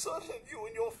thought for certain you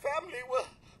and your family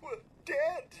were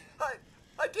dead.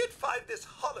 I did find this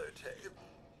holotape.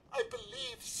 I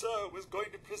believe Sir was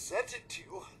going to present it to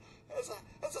you as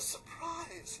a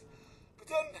surprise. But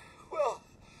then, well,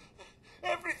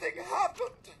 everything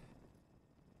happened.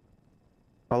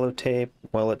 Holotape.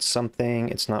 Well, it's something.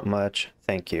 It's not much.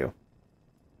 Thank you.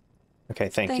 Okay,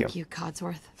 thank you. Thank you,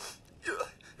 Codsworth.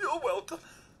 You're welcome.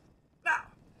 Now,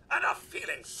 enough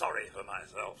feeling sorry for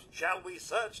myself. Shall we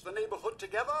search the neighborhood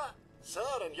together? Sir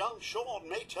and young Sean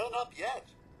may turn up yet.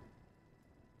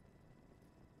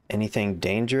 Anything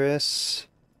dangerous?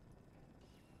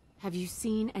 Have you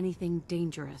seen anything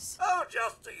dangerous? Oh,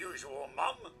 just the usual,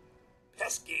 Mum.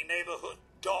 Pesky neighborhood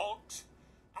dogs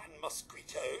and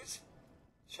mosquitoes.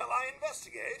 Shall I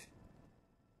investigate?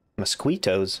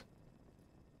 Mosquitoes?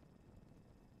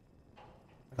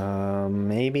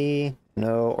 Maybe,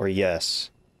 no, or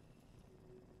yes.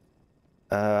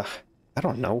 I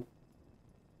don't know.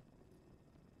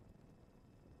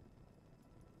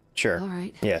 Sure. All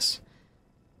right. Yes.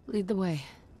 Lead the way.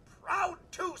 Proud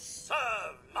to serve,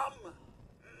 Mum.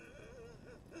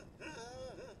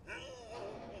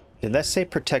 Did that say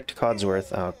protect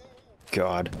Codsworth? Oh,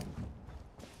 God.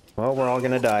 Well, we're all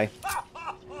gonna die.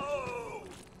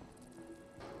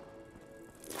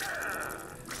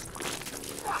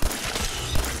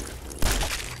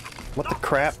 What the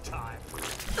crap?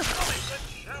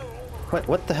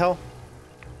 What the hell?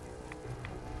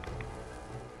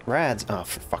 Rads. Oh,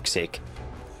 for fuck's sake.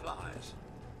 Flies.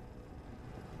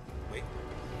 Wait.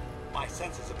 My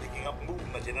senses are picking up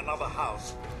movement in another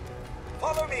house.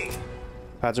 Follow me.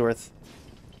 Codsworth.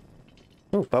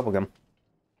 Ooh, bubblegum.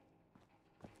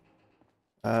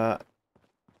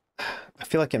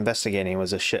 feel like investigating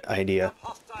was a shit idea.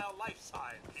 Hostile life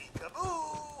sign.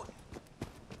 Peekaboo!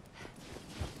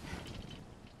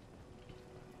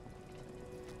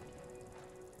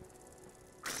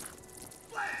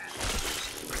 I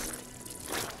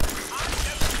don't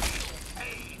feel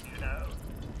pain, you know.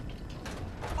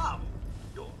 Mom,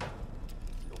 your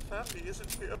family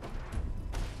isn't here.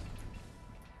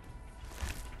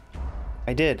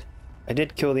 I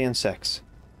did kill the insects.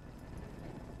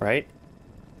 Right?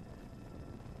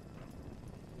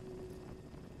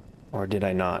 Or did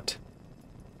I not?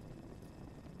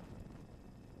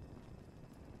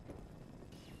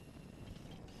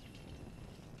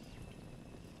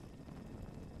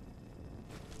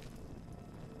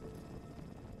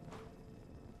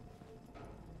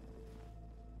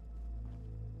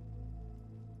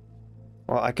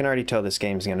 Well, I can already tell this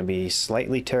game's going to be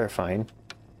slightly terrifying.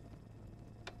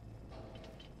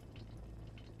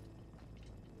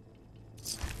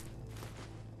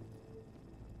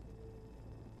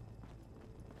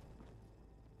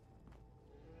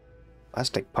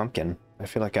 Plastic pumpkin. I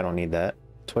feel like I don't need that.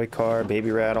 Toy car,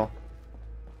 baby rattle.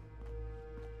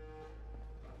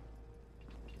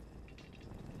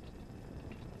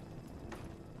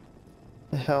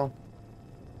 The hell?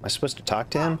 Am I supposed to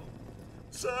talk to him?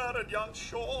 Sir and young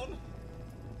Sean,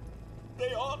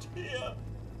 they aren't here.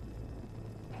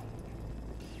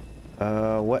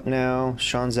 What now?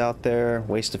 Sean's out there.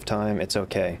 Waste of time. It's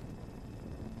okay.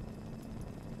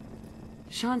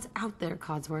 Sean's out there,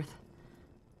 Codsworth.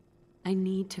 I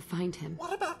need to find him.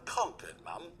 What about Concord,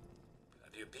 Mum?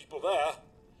 Plenty of people there.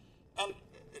 And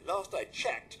last I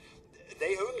checked,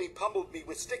 they only pummeled me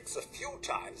with sticks a few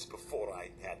times before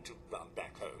I had to run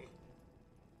back home.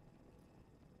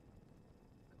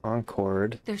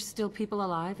 Concord. There's still people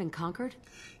alive in Concord?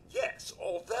 Yes,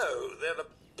 although they're a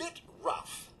bit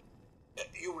rough.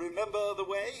 You remember the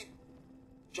way?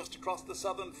 Just across the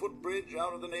southern footbridge,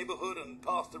 out of the neighborhood, and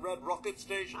past the Red Rocket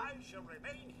Station? I shall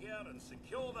remain here and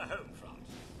secure the home front.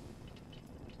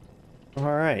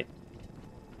 Alright.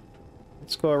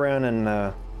 Let's go around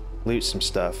and loot some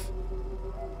stuff.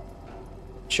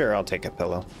 Sure, I'll take a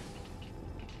pillow.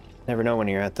 Never know when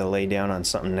you're at the lay down on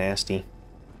something nasty.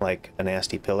 Like a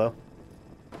nasty pillow.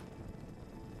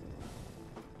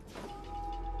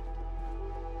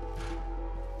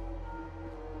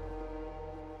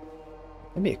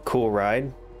 That'd be a cool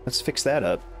ride. Let's fix that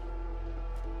up.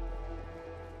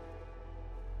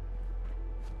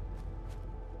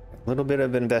 A little bit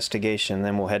of investigation,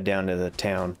 then we'll head down to the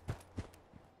town.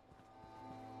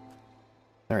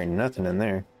 There ain't nothing in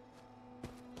there.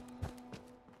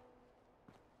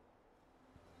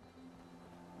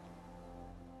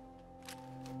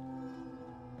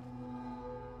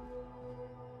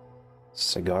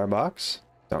 Cigar box?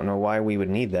 Don't know why we would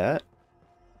need that.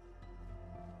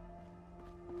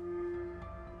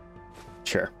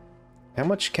 Sure. How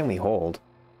much can we hold?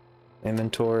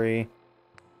 Inventory.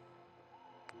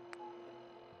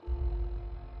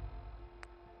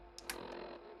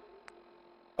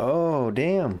 Oh,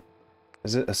 damn.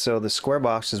 Is it so the square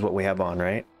box is what we have on,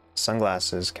 right?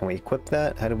 Sunglasses. Can we equip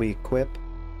that? How do we equip?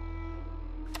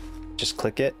 Just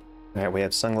click it. All right, we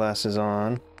have sunglasses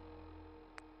on.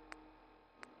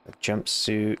 A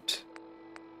jumpsuit.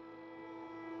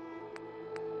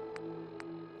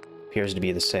 Appears to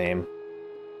be the same.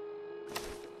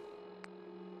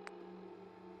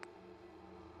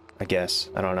 I guess.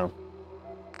 I don't know.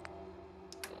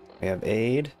 We have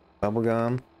aid,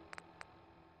 bubblegum,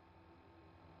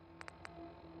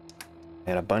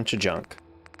 and a bunch of junk.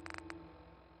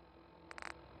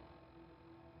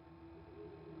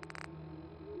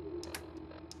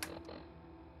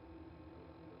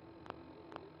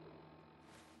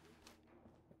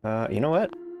 You know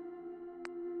what?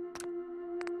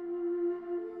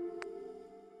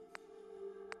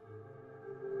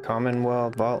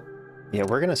 Commonwealth Vault. Yeah,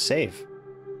 we're gonna save.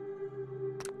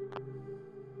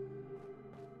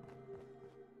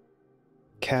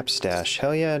 Cap stash.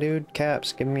 Hell yeah, dude.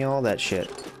 Caps. Give me all that shit.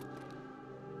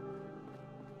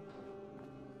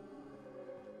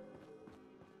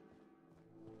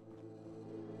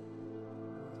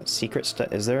 Secret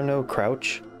stuff. Is there no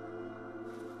crouch?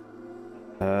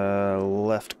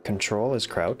 Left control is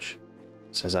crouch.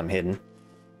 Says I'm hidden.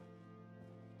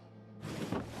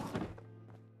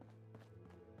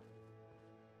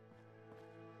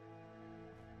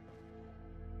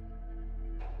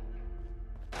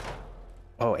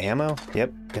 Oh, ammo?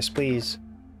 Yep. Yes, please.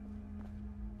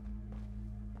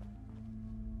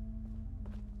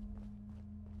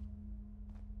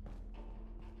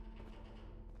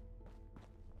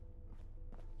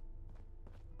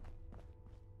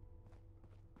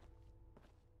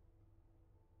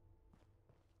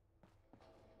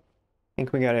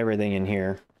 think we got everything in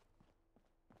here.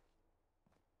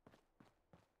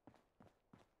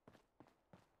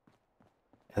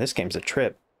 This game's a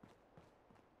trip.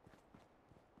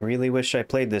 Really wish I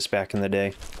played this back in the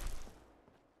day.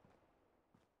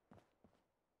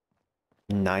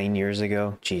 9 years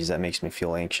ago? Jeez, that makes me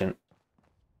feel ancient.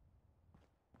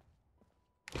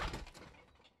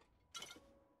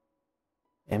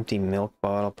 Empty milk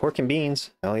bottle. Pork and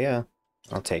beans. Hell yeah.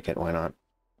 I'll take it. Why not?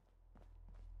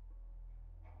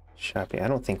 Shopping. I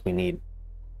don't think we need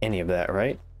any of that,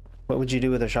 right? What would you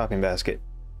do with a shopping basket?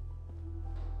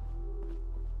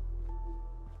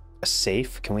 A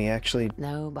safe? Can we actually...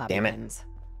 No bobby Damn it. pins.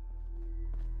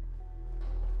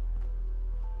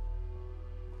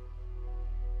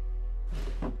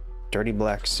 Dirty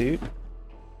black suit.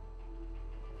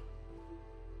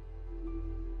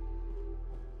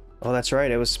 Oh, that's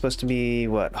right. It was supposed to be,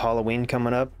 what, Halloween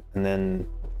coming up? And then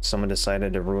someone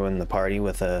decided to ruin the party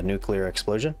with a nuclear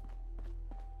explosion?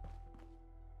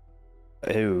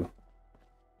 Ooh.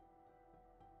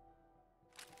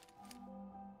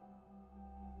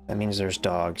 That means there's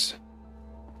dogs.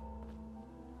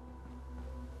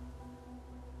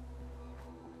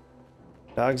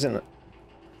 Dogs and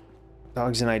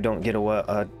I don't get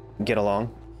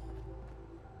along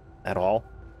at all.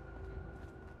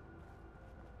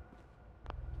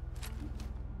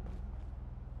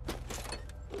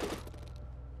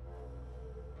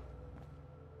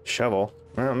 Shovel.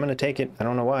 Well, I'm gonna take it. I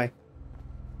don't know why.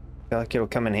 Feel like it'll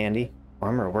come in handy.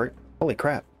 Armor work. Holy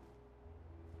crap.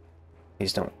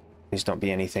 Please don't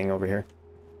be anything over here.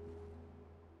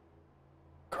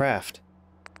 Craft.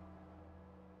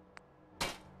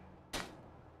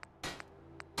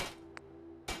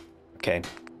 Okay,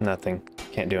 nothing.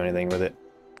 Can't do anything with it.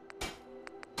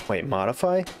 Wait,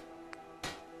 modify?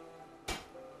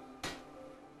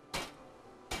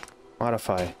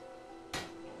 Modify.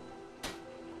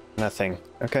 Nothing.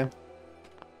 Okay.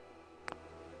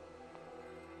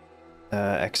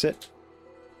 Exit.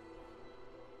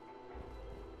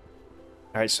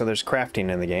 Alright, so there's crafting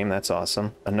in the game. That's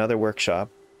awesome. Another workshop.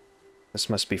 This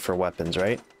must be for weapons,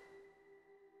 right?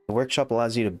 The workshop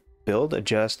allows you to build,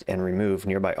 adjust, and remove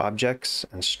nearby objects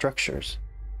and structures.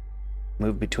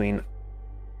 Move between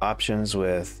options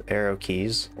with arrow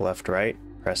keys, left, right.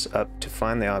 Press up to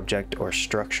find the object or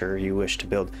structure you wish to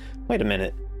build. Wait a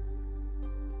minute.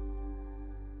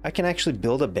 I can actually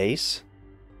build a base?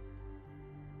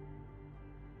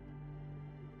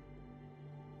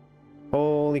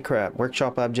 Holy crap.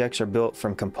 Workshop objects are built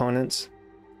from components.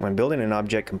 When building an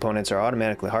object, components are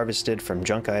automatically harvested from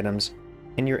junk items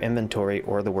in your inventory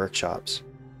or the workshops.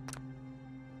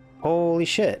 Holy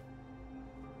shit.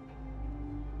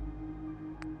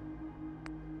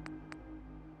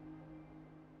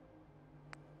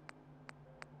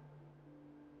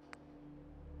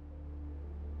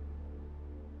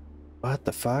 What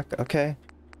the fuck? Okay.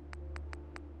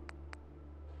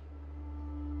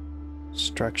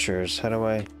 Structures. How do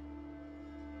I...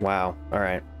 Wow.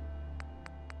 Alright.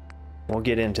 We'll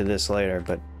get into this later,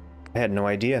 but I had no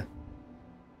idea.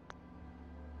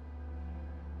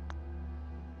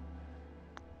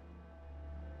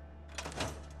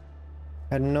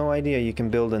 I had no idea you can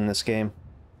build in this game.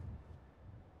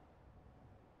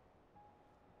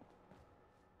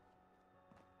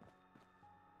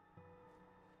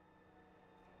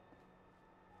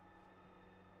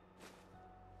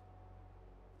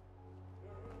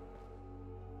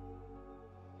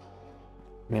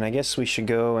 I mean, I guess we should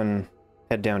go and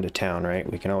head down to town, right?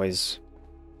 We can always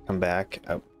come back.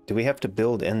 Do we have to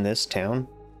build in this town?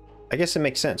 I guess it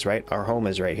makes sense, right? Our home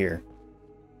is right here.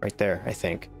 Right there, I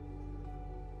think.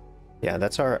 Yeah,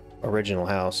 that's our original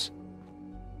house.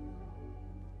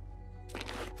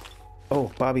 Oh,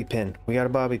 bobby pin. We got a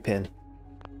bobby pin.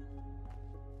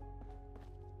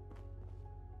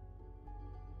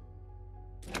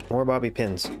 More bobby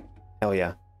pins. Hell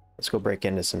yeah. Let's go break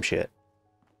into some shit.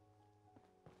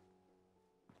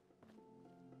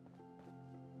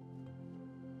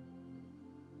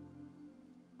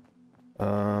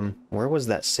 Where was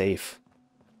that safe?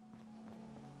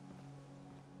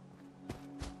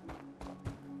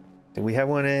 Did we have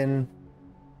one in...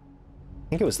 I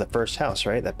think it was the first house,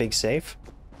 right? That big safe?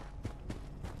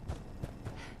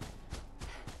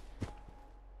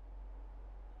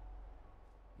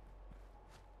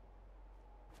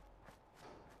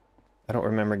 I don't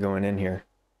remember going in here.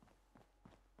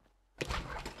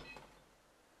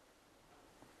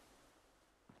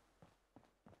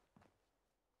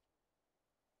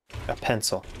 A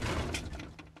pencil.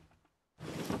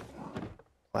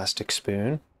 Plastic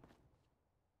spoon.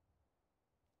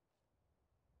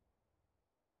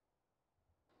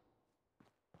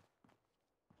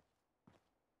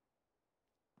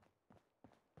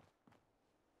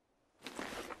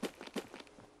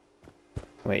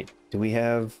 Wait, do we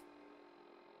have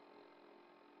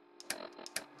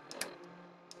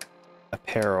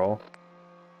apparel?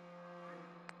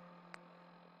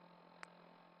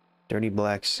 Dirty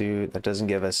black suit, that doesn't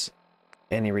give us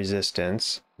any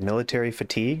resistance. Military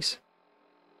fatigues?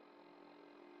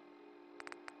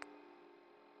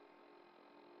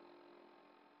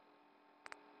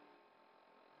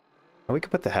 Oh, we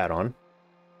could put the hat on.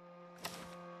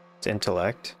 It's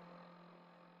intellect.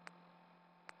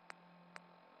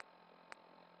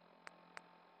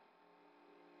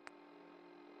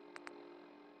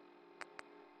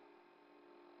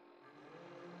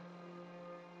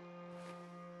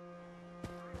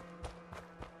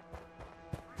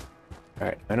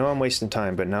 Alright, I know I'm wasting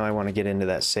time, but now I want to get into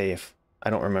that safe.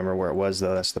 I don't remember where it was,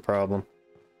 though, that's the problem.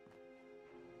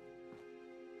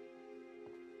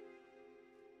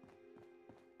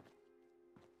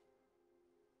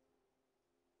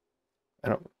 I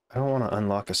don't want to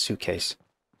unlock a suitcase.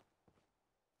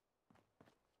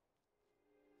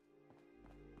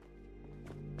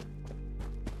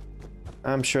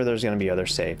 I'm sure there's going to be other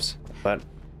safes, but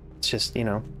it's just, you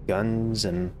know, guns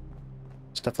and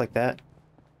stuff like that.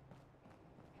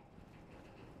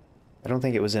 I don't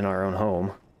think it was in our own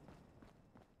home.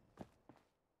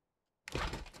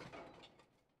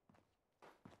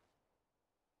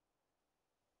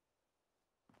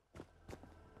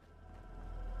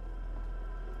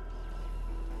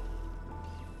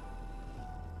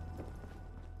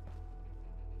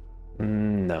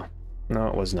 No. No,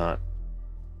 it was not.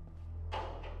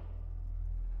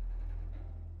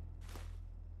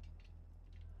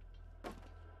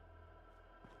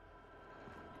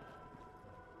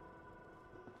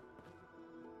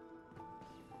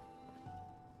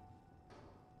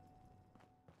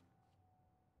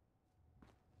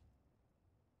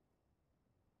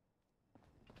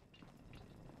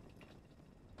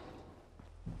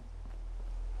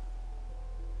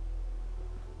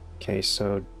 Okay,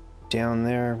 so down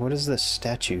there, what is this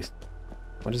statue?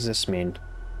 What does this mean?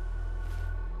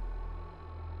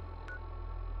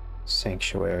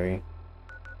 Sanctuary.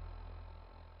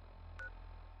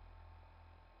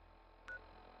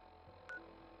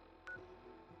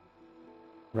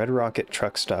 Red Rocket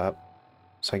truck stop.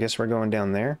 So I guess we're going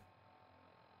down there.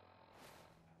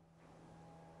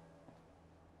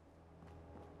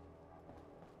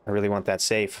 I really want that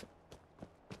safe.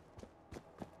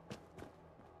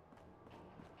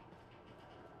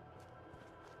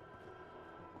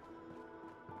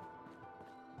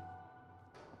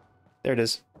 There it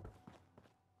is.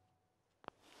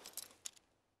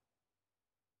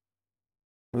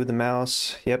 Move the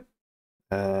mouse. Yep.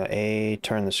 A,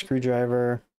 turn the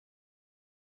screwdriver.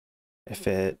 If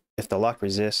the lock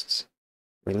resists,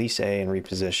 release A and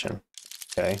reposition.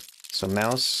 Okay. So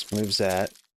mouse moves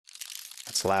that.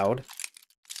 That's loud.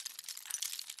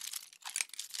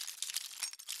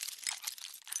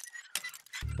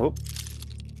 Whoop.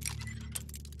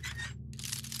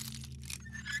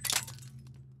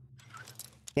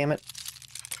 Damn it.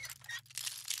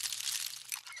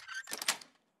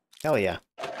 Hell yeah.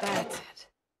 That's it.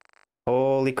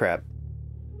 Holy crap.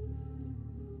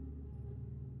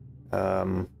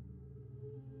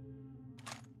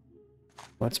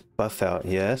 Let's buff out,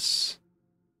 yes.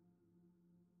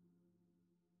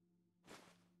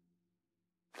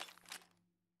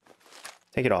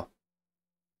 Take it all.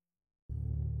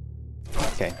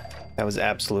 Okay, that was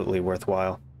absolutely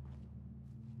worthwhile.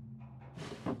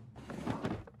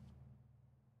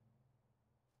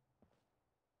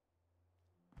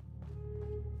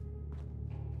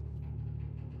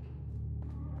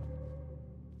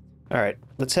 Alright,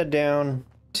 let's head down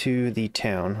to the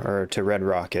town, or to Red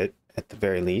Rocket, at the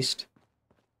very least.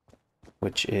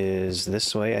 Which is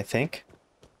this way, I think.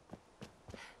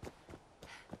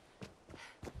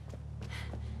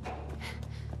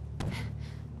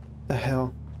 The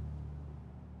hell?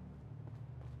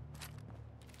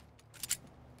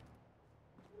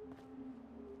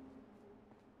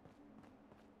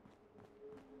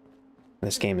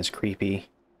 This game is creepy.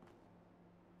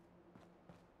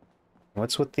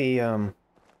 What's with the,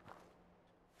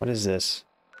 what is this?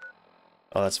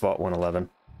 Oh, that's Vault 111.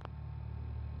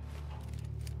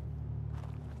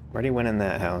 Already went in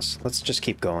that house. Let's just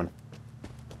keep going.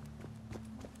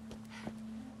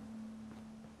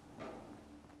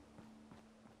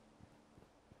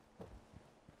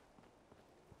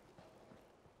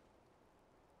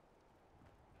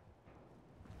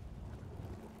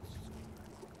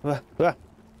 Ah.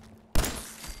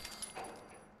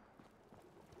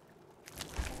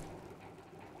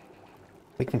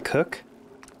 We can cook?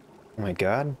 Oh my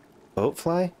god. Boat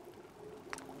fly?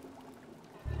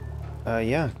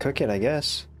 Yeah, cook it, I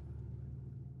guess.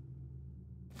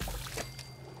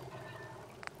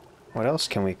 What else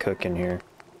can we cook in here?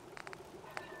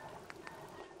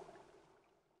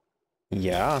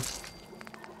 Yeah.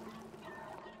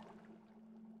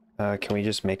 Can we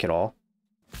just make it all?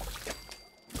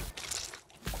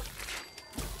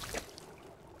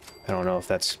 I don't know if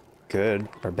that's good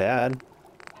or bad,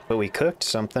 but we cooked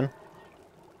something.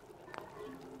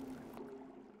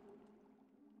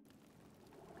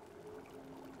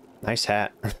 Nice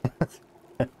hat.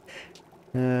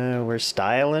 We're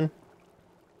styling.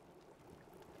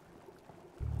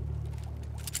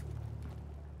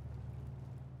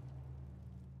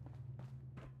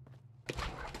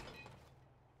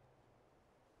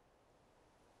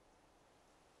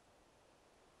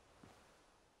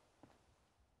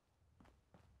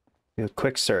 Do a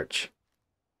quick search.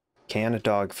 Can of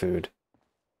dog food.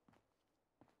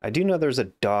 I do know there's a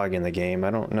dog in the game.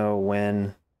 I don't know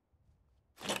when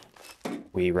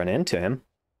we run into him.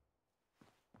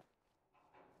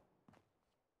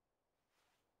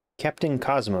 Captain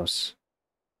Cosmos,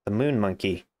 the moon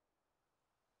monkey.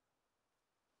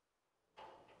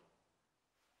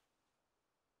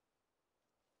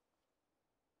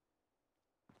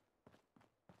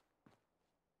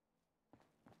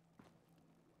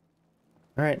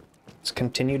 All right, let's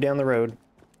continue down the road.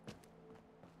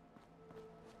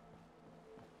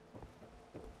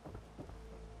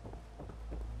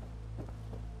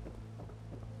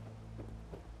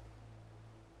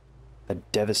 The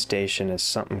devastation is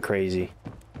something crazy.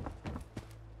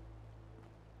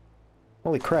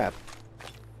 Holy crap.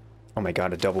 Oh my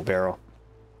god, a double barrel.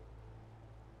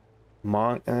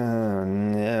 Oh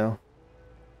no.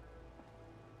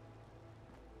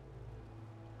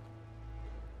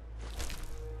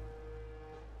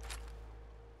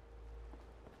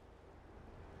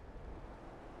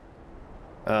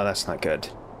 Oh, that's not good.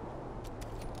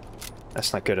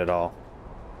 That's not good at all.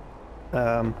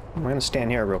 I'm gonna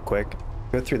stand here real quick.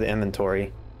 Go through the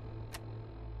inventory.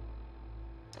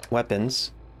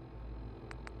 Weapons.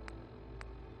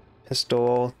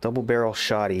 Pistol, double barrel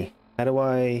shotty. How do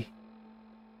I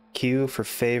Q for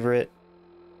favorite?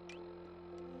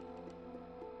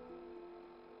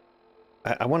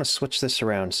 I want to switch this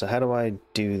around, so how do I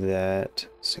do that?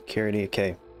 Security,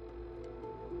 okay.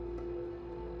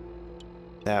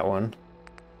 That one.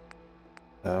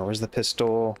 Where's the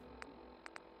pistol?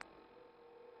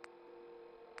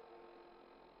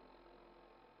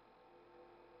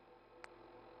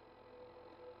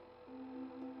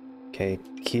 Okay,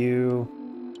 Q.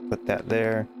 Put that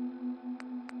there.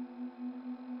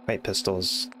 White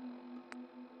pistol's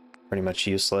pretty much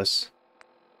useless.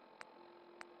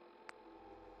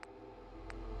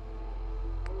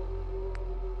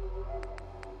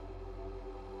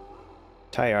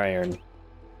 Tire iron.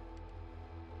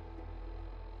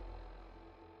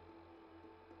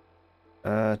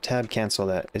 Tab cancel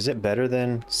that. Is it better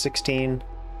than 16?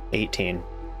 18.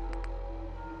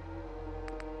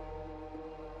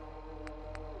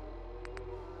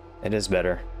 It is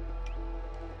better.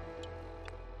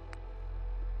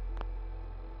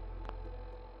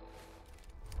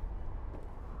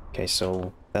 Okay,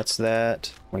 so that's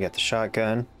that. We got the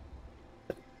shotgun.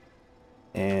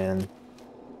 And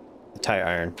the tire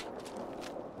iron.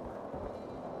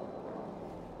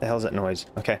 The hell's that noise?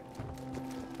 Okay.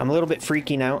 I'm a little bit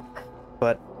freaking out,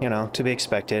 but, you know, to be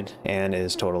expected, and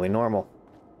is totally normal.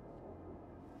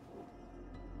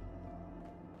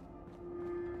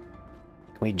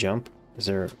 Can we jump? Is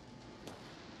there...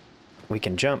 We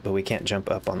can jump, but we can't jump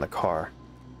up on the car.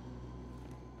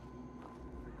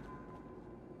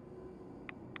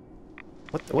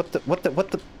 What the...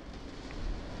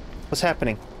 What's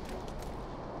happening?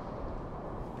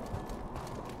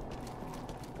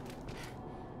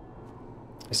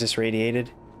 Is this radiated?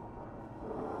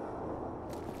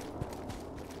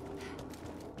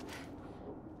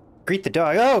 Greet the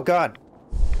dog. Oh, God.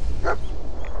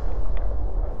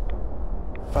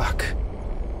 Fuck.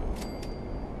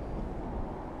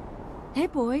 Hey,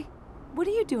 boy. What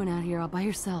are you doing out here all by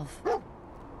yourself?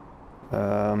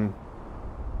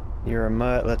 You're a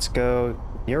mutt. Let's go.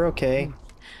 You're okay.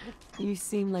 You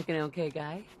seem like an okay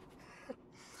guy.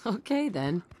 Okay,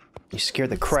 then. You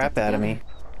scared the crap out of me.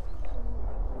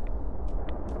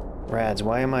 Rads,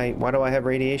 why do I have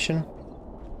radiation?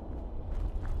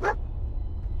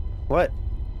 What?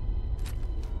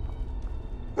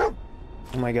 Oh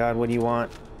my god, what do you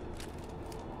want?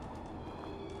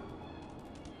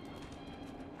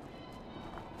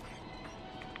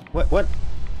 What?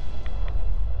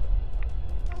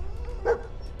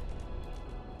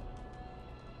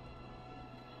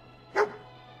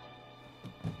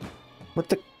 What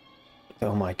the?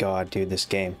 Oh my god, dude, this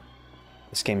game.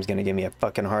 This game's gonna give me a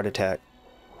fucking heart attack.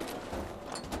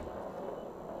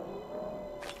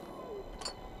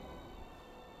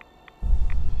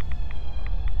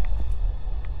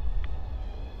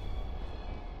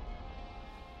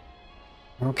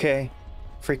 Okay.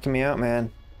 Freaking me out,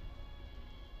 man.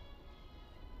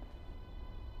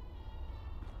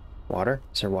 Water?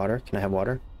 Is there water? Can I have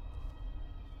water?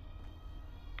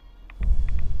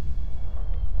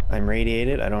 I'm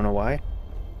radiated. I don't know why.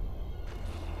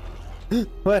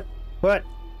 What? What?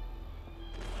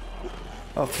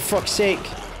 Oh, for fuck's sake.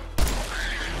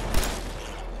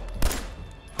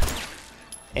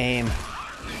 Aim.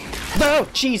 No!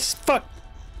 Jeez! Fuck!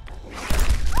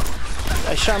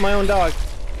 I shot my own dog.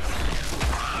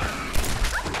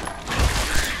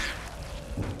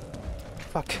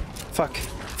 Fuck. Fuck.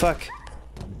 Fuck.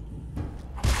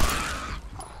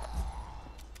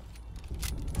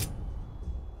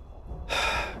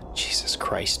 Jesus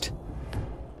Christ.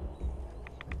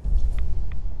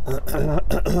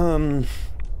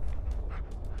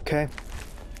 Okay.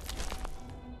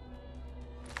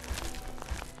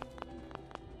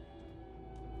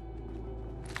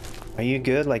 Are you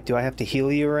good? Like, do I have to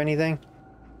heal you or anything?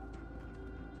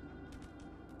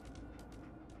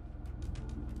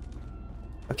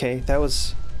 Okay, that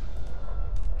was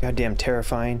goddamn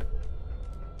terrifying.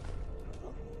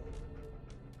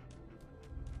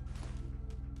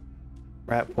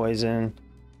 Rat poison.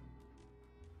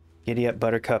 Giddy up,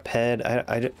 buttercup head.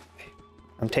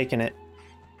 I'm taking it.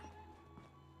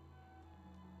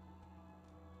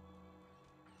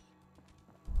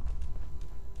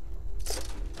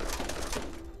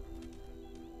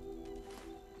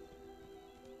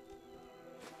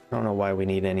 I don't know why we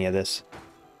need any of this.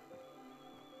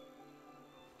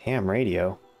 Ham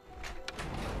radio.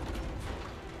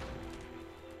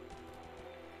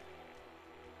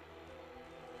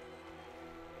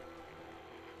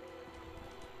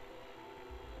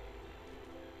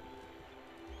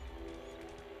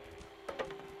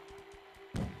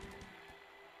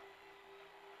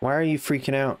 Why are you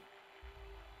freaking out?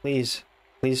 Please,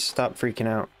 please stop freaking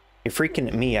out. You're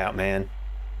freaking me out, man.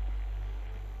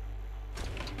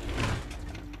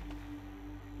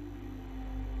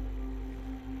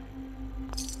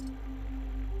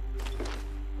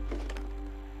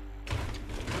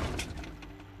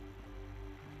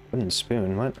 Wooden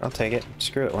spoon, what? I'll take it.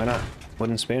 Screw it, why not?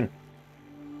 Wooden spoon.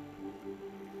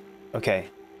 Okay,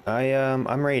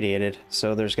 I'm radiated,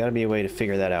 so there's gotta be a way to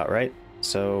figure that out, right?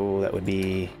 So that would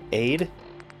be aid.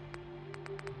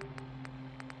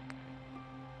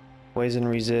 Poison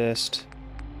resist.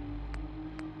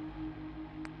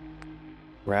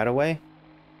 Rat away.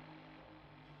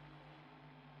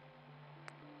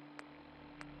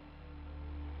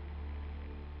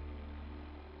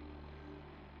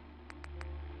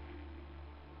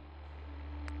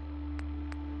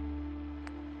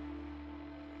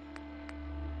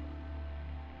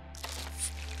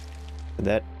 Did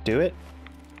that do it?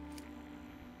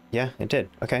 Yeah, it did.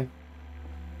 Okay.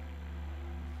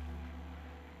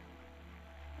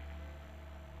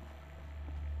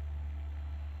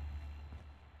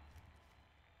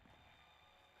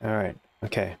 Alright,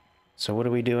 okay. So what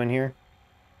are we doing here?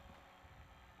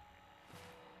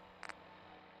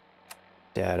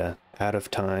 Data. Out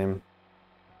of time.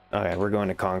 Okay, we're going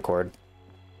to Concord.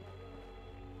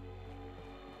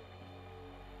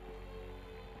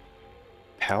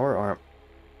 Power arm.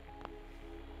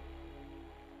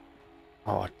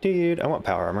 Oh, dude, I want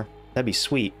power armor. That'd be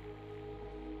sweet.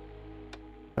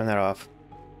 Turn that off.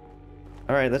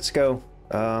 Alright, let's go.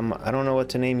 I don't know what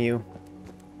to name you.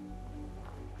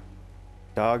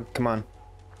 Dog, come on.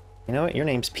 You know what? Your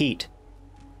name's Pete.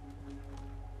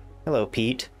 Hello,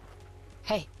 Pete.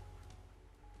 Hey.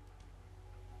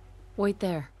 Wait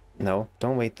there. No,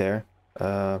 don't wait there.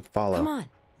 Follow. Come on.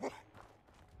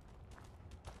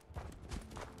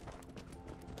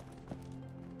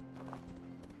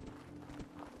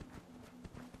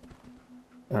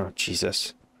 Oh,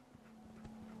 Jesus.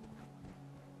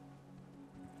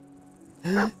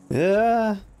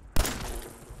 Yeah.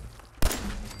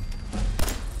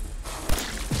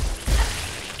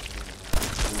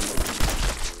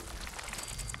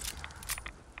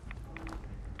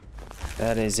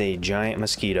 That is a giant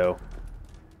mosquito.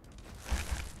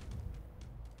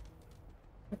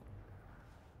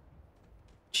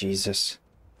 Jesus.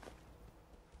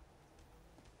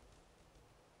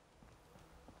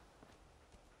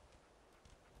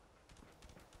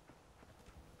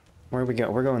 Where are we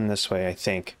going? We're going this way, I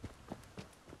think.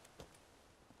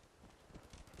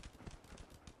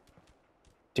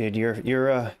 Dude,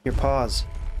 your paws.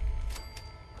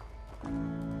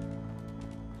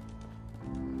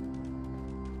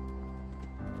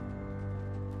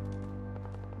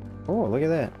 Oh, look at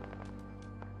that.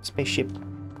 Spaceship.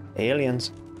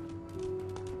 Aliens.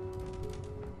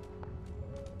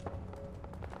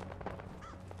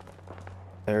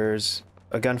 There's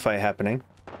a gunfight happening.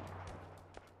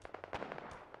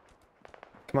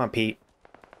 Come on, Pete.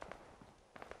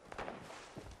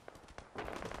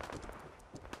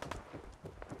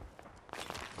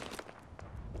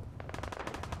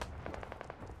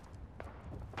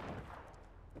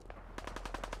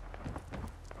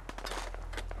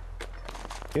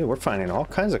 Dude, we're finding all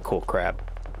kinds of cool crap.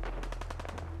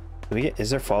 Do we get,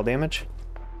 is there fall damage?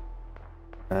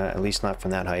 At least not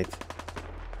from that height.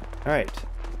 Alright.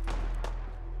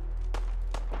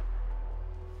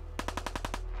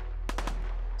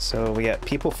 So we got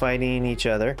people fighting each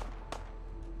other.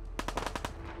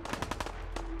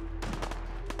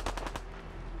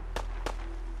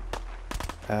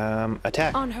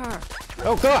 Attack. On her.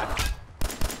 Oh god!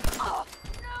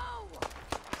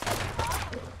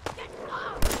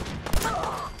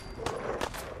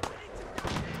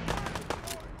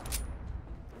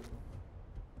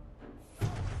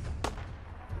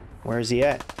 Where's he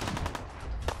at?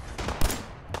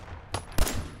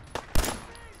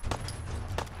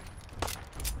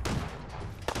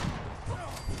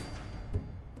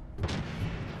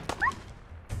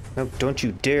 No, don't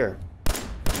you dare.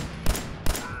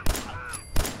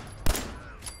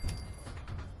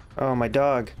 Oh, my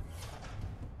dog.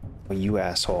 Oh, you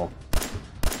asshole.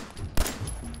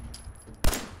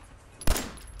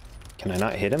 Can I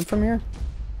not hit him from here?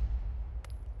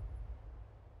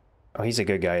 Oh, he's a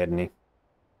good guy, isn't he?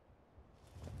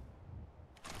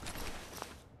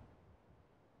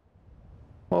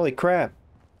 Holy crap.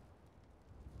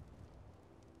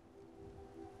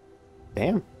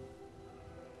 Damn.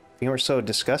 If you were so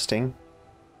disgusting,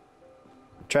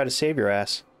 try to save your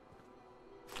ass.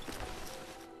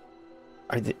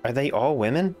 Are they all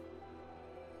women?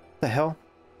 What the hell?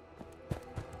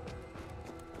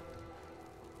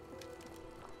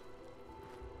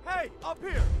 Hey, up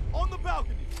here, on the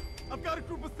balcony. I've got a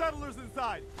group of settlers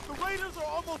inside. The raiders are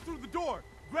almost through the door.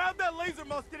 Grab that laser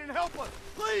musket and help us,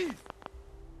 please!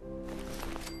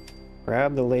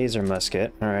 Grab the laser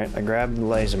musket. Alright, I grabbed the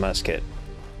laser musket.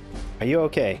 Are you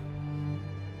okay?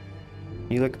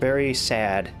 You look very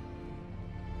sad.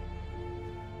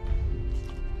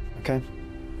 Okay.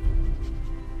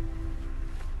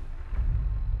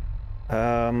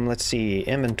 Let's see.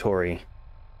 Inventory.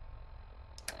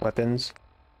 Weapons.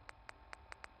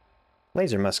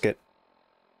 Laser musket.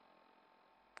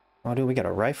 Oh, dude, we got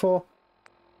a rifle?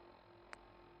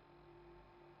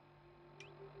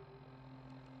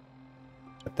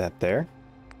 Put that there.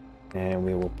 And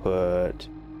we will put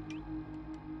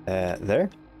that there.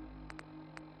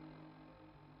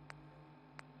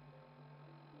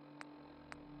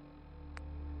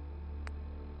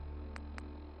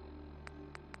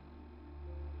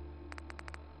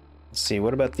 Let's see,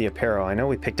 what about the apparel? I know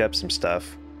we picked up some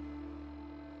stuff.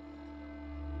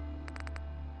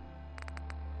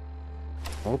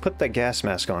 We'll put that gas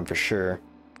mask on for sure.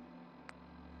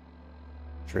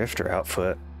 Drifter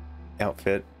outfit.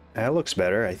 That looks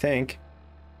better, I think.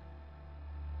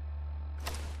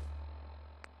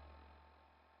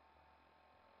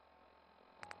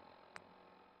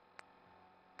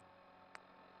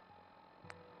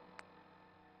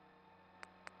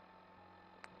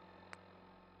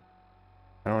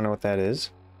 I don't know what that is.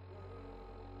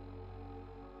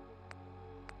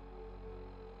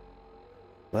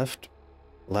 Left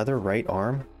leather right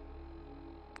arm?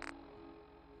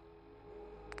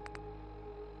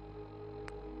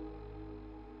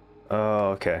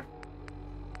 Oh, okay.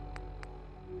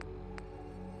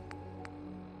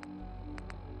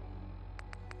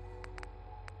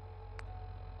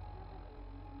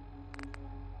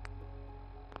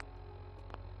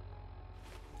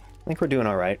 I think we're doing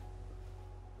all right.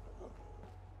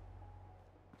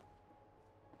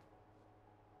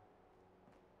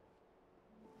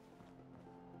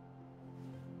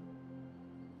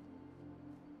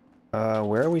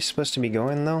 Where are we supposed to be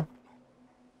going, though?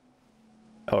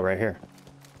 Oh, right here.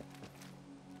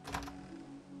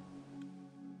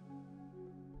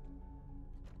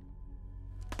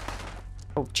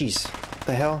 Oh, jeez. What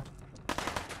the hell?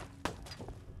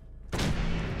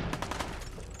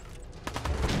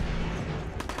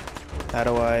 How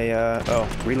do I, oh,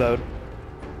 reload.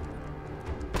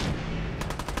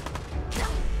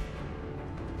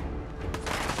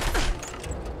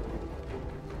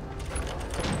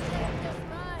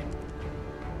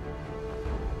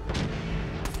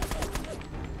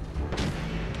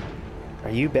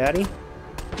 Are you baddie?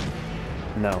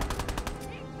 No.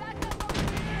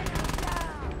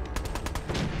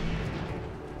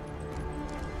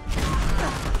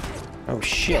 Oh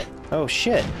shit. Oh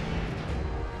shit.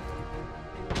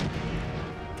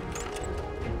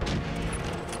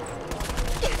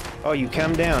 Oh, you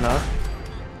come down, huh?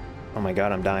 Oh my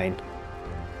god, I'm dying.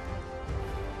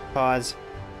 Pause.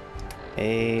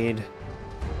 Aid.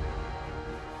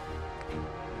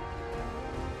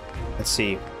 Let's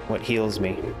see what heals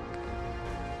me.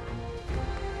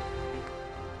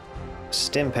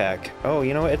 Stim pack. Oh,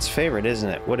 you know what? It's favorite, isn't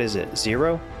it? What is it?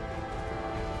 0?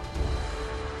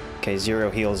 Okay, 0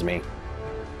 heals me.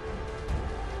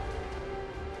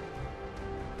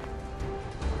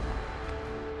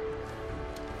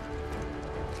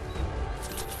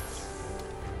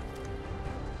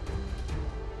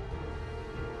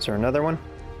 Is there another one?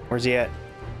 Where's he at?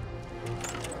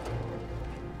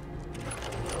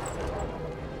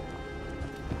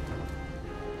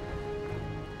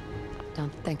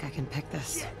 Don't think I can pick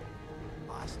this.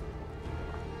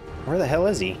 Where the hell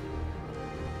is he?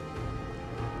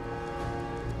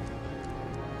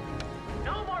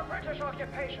 No more British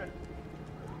occupation.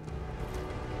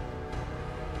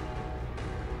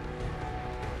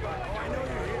 I know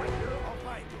you're here. I'll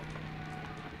find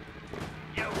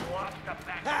you. You lost the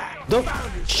back. Don't.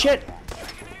 Shit! Back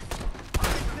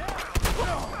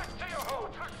to your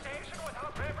home. Taxation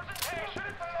without representation.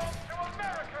 It belongs to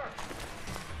America.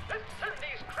 Let's send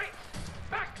these crates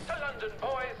back to London,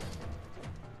 boys.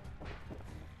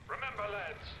 Remember,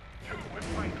 lads, 2 with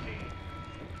my team.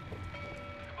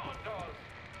 Come on, dolls.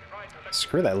 Be right to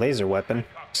Screw that laser weapon.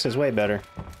 This is way better.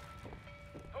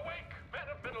 awake, men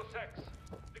of Middlesex.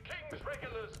 The King's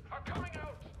regulars are coming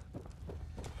out.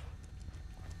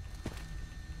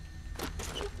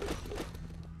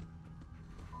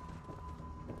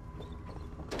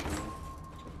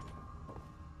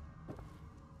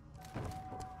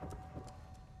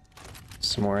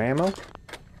 Some more ammo.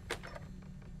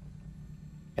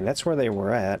 And that's where they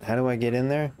were at. How do I get in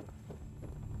there?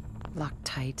 Locked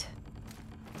tight.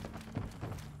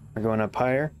 We're going up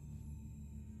higher.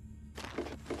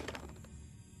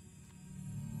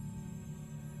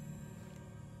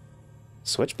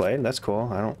 Switchblade, that's cool.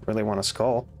 I don't really want a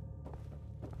skull.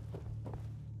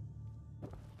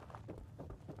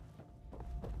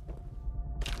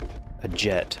 A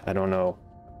jet, I don't know.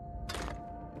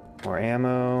 More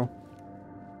ammo.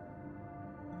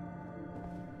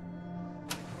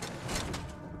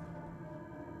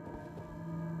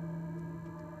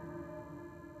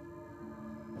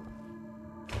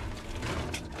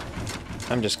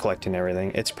 I'm just collecting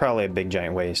everything. It's probably a big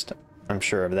giant waste. I'm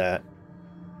sure of that.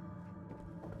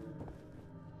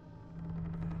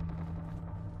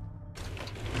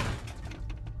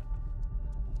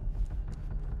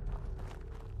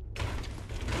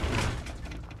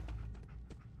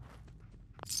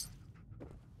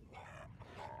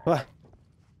 What?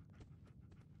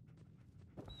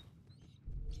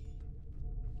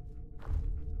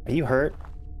 Are you hurt,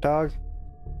 dog?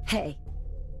 Hey.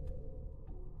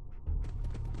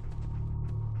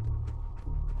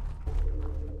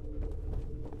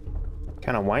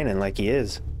 Kind of whining like he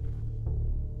is.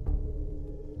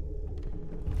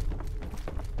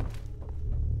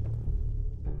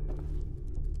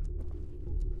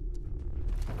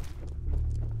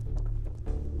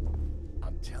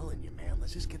 I'm telling you, man,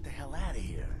 let's just get the hell out of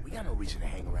here. We got no reason to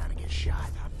hang around and get shot.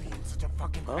 Stop being such a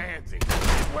fucking pansy.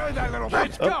 Where'd that little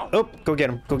bitch go? Oh, go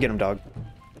get him. Go get him, dog.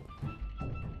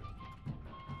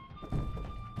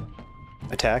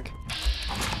 Attack.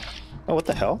 Oh, what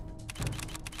the hell?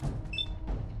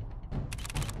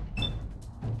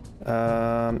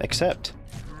 Accept.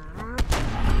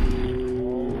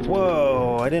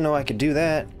 Whoa, I didn't know I could do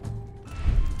that.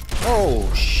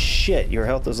 Oh, shit, your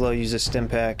health is low, use a stim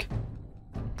pack.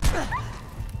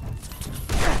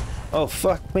 Oh,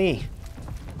 fuck me.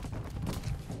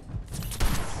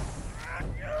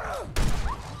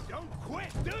 Don't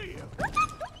quit, do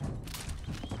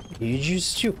you?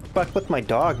 You fuck with my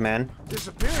dog, man.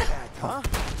 Disappeared that, huh?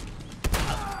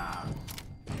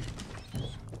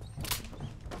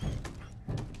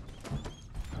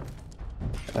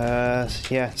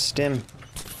 Yeah, stim.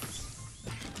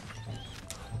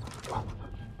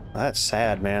 That's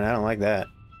sad, man. I don't like that.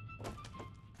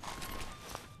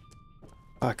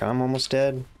 Fuck, I'm almost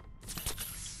dead.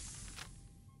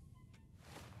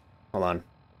 Hold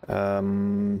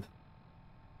on.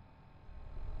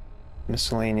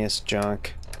 Miscellaneous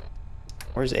junk.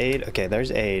 Where's aid? Okay,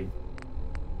 there's aid.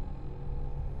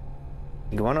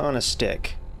 Iguana on a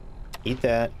stick. Eat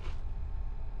that.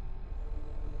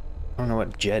 I don't know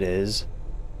what jet is.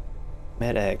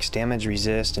 Med X, damage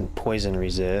resist and poison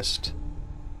resist.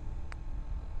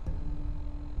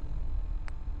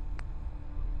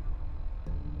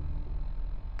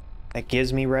 That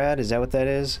gives me rad, is that what that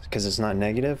is? Because it's not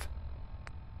negative?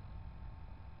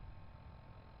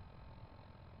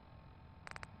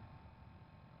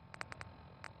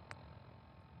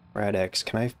 Rad X,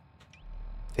 can I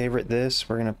favorite this?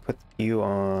 We're gonna put you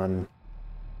on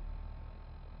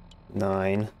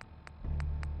 9.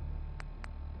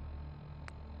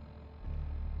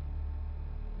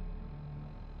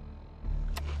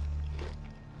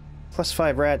 Plus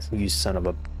 5 rats, you son of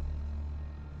a...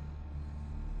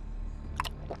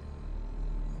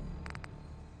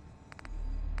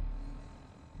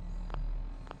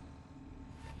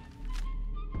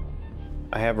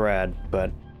 I have rad,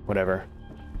 but whatever.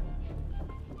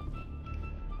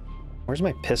 Where's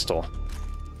my pistol?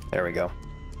 There we go.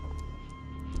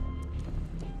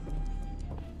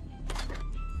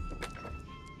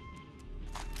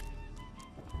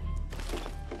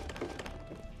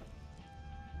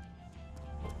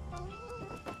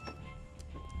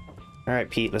 All right,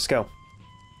 Pete, let's go.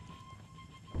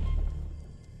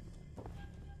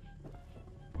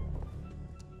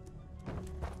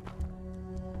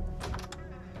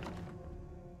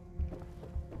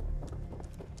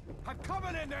 I'm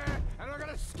coming in there, and I'm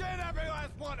gonna skin every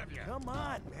last one of you! Come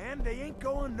on, man. They ain't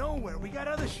going nowhere. We got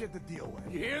other shit to deal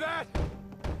with. You hear that?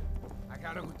 I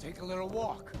gotta go take a little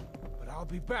walk, but I'll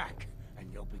be back, and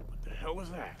you'll be... What the hell was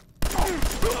that?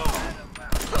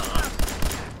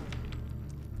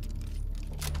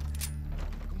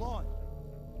 Come on.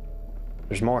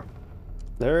 There's more.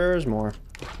 There's more.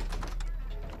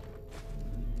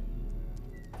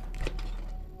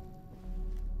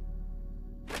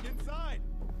 Inside.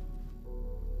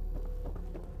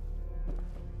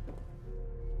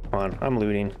 Come on, I'm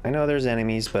looting. I know there's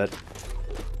enemies, but...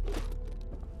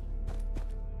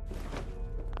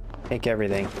 take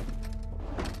everything.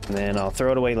 And then I'll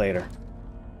throw it away later.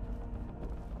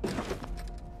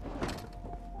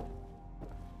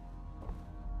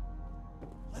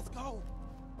 Let's go.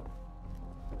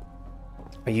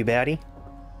 Are you baddie?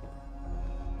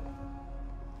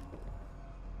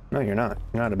 No, you're not.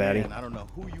 You're not a baddie. Man, I don't know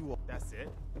who you are. That's it?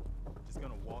 Just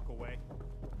gonna walk away?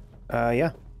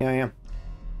 Yeah. Yeah, I am.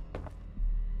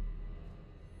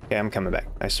 Okay, I'm coming back.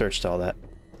 I searched all that.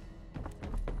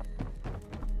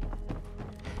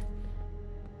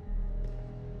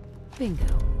 Bingo.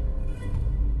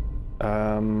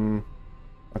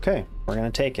 Okay, we're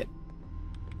gonna take it.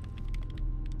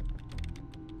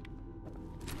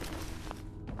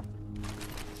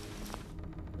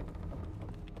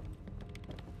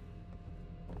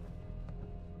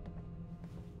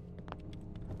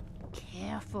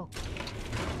 Careful.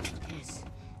 There's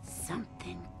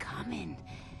something coming.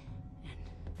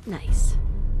 Nice.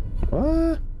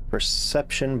 What?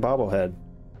 Perception bobblehead.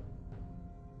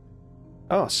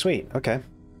 Oh, sweet. Okay.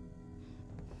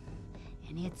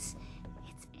 And it's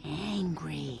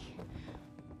angry.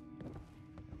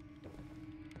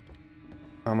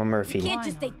 I'm a Murphy. You can't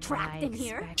just stay trapped in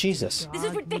here. Jesus. This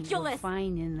is ridiculous.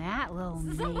 Finding that little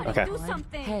Somebody Okay. do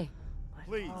something. Hey.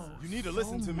 Please, you need to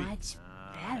listen to me. Much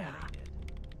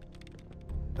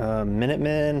better.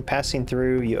 Minutemen passing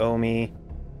through. You owe me.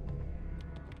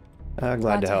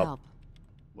 Glad to help.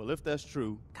 Well, if that's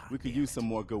true, we could use some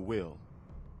more goodwill.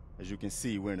 As you can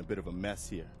see, we're in a bit of a mess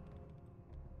here.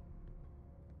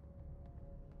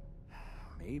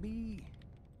 Maybe?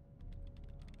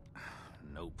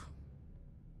 Nope.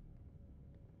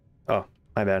 Oh,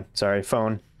 my bad. Sorry,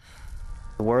 phone.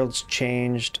 The world's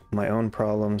changed. My own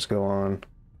problems go on.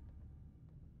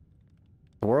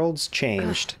 The world's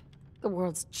changed. The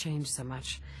world's changed so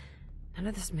much. None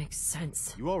of this makes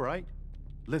sense. You all right?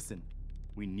 Listen,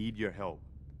 we need your help.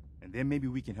 And then maybe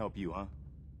we can help you, huh?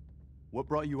 What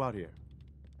brought you out here?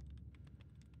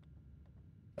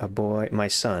 A boy, my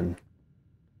son.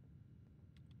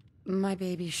 My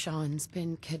baby Sean's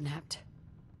been kidnapped.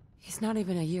 He's not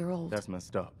even a year old. That's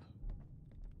messed up.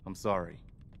 I'm sorry.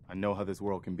 I know how this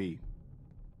world can be.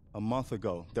 A month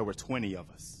ago, there were 20 of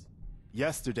us.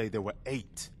 Yesterday, there were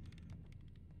 8.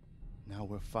 Now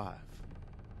we're 5.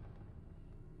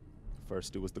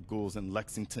 First, it was the ghouls in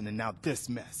Lexington, and now this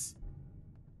mess.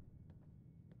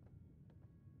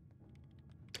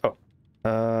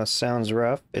 Sounds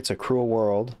rough. It's a cruel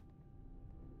world.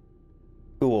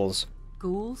 Ghouls.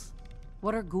 Ghouls?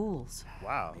 What are ghouls?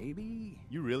 Wow. Maybe?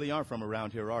 You really aren't from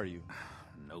around here, are you?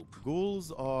 Nope.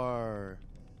 Ghouls are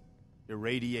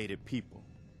irradiated people.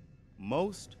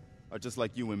 Most are just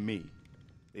like you and me.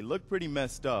 They look pretty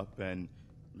messed up and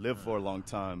live for a long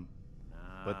time,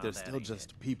 but they're still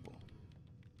just people.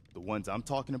 The ones I'm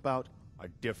talking about are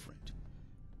different.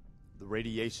 The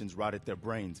radiations rotted their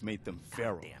brains, made them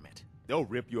feral. Damn it. They'll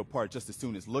rip you apart just as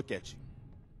soon as look at you.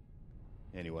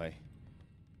 Anyway,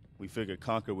 we figured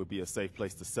Concord would be a safe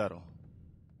place to settle.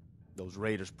 Those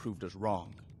raiders proved us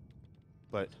wrong.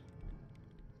 But,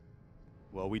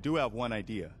 well, we do have one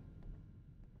idea.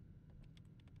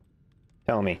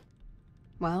 Tell me.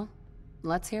 Well,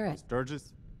 let's hear it.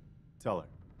 Sturgis, tell her.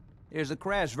 There's a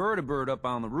crashed vertibird up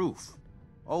on the roof.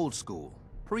 Old school,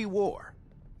 pre-war.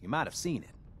 You might have seen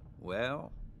it.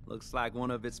 Well, looks like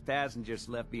one of its passengers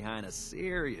left behind a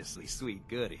seriously sweet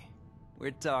goodie.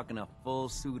 We're talking a full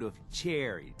suit of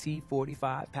cherry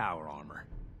T-45 power armor.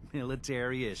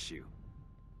 Military issue.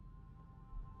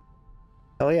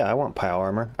 Hell yeah, I want power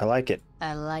armor. I like it.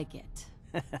 I like it.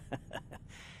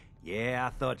 Yeah, I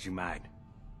thought you might.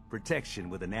 Protection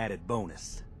with an added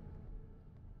bonus.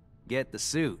 Get the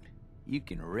suit. You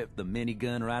can rip the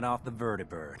minigun right off the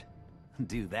vertibird.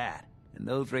 Do that, and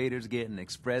those raiders get an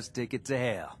express ticket to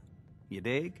hell. You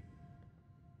dig?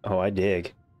 Oh, I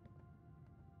dig.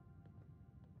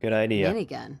 Good idea.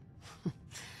 Minigun.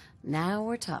 Now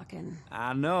we're talking.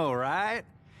 I know, right?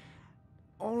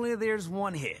 Only there's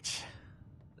one hitch.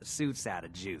 The suit's out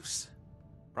of juice.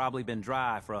 Probably been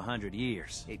dry for 100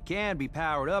 years. It can be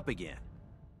powered up again.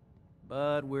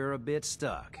 But we're a bit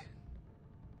stuck.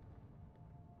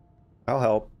 I'll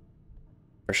help.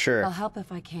 For sure. I'll help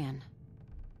if I can.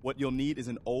 What you'll need is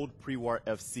an old pre-war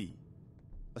FC.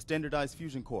 A standardized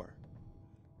fusion core.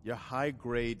 Your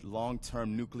high-grade,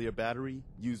 long-term nuclear battery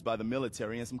used by the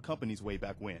military and some companies way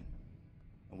back when.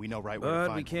 And we know right where to find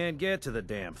But we can't get to the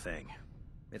damn thing.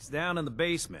 It's down in the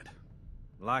basement.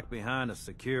 Locked behind a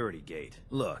security gate.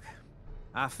 Look,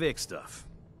 I fix stuff.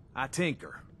 I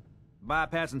tinker.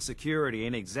 Bypassing security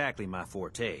ain't exactly my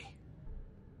forte.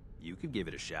 You could give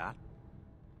it a shot.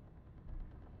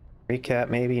 Recap,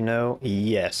 maybe? No?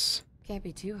 Yes. Can't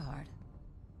be too hard.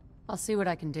 I'll see what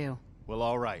I can do. Well,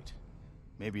 all right.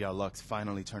 Maybe our luck's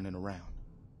finally turning around.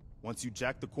 Once you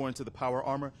jack the core into the power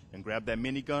armor and grab that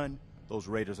minigun, those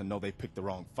raiders will know they picked the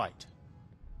wrong fight.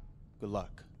 Good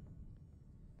luck.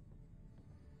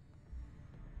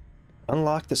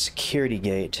 Unlock the security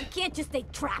gate. You can't just stay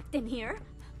trapped in here.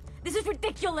 This is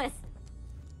ridiculous.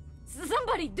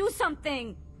 Somebody do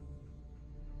something.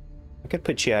 I could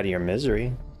put you out of your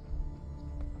misery.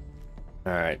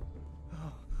 Alright.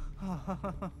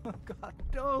 God,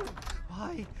 no!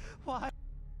 Why? Why?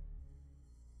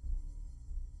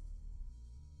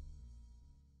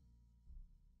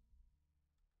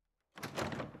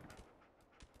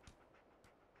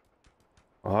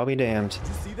 Well, I'll be damned.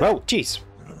 Oh, jeez.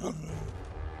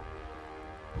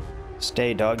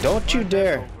 Stay, dog. Don't you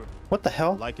dare. What the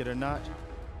hell? Like it or not,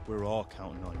 we're all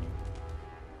counting on you.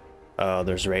 Oh,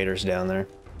 there's raiders down there.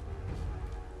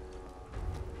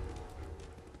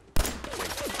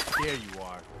 There you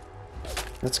are.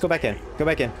 Let's go back in. Go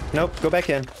back in. Nope, go back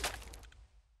in.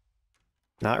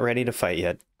 Not ready to fight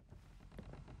yet.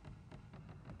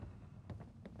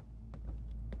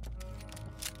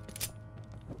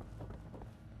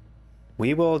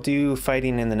 We will do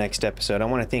fighting in the next episode. I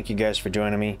want to thank you guys for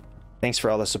joining me. Thanks for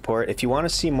all the support. If you want to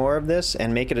see more of this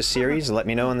and make it a series, let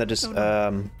me know in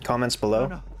the comments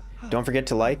below. Don't forget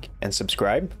to like and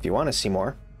subscribe if you want to see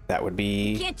more. That would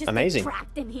be You can't just amazing. Stay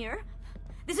trapped in here.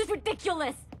 This is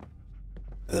ridiculous.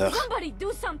 Ugh. Somebody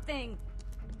do something.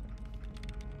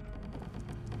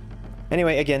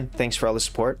 Anyway, again, thanks for all the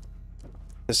support.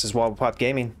 This is Wobble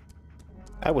Gaming.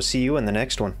 I will see you in the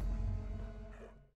next one.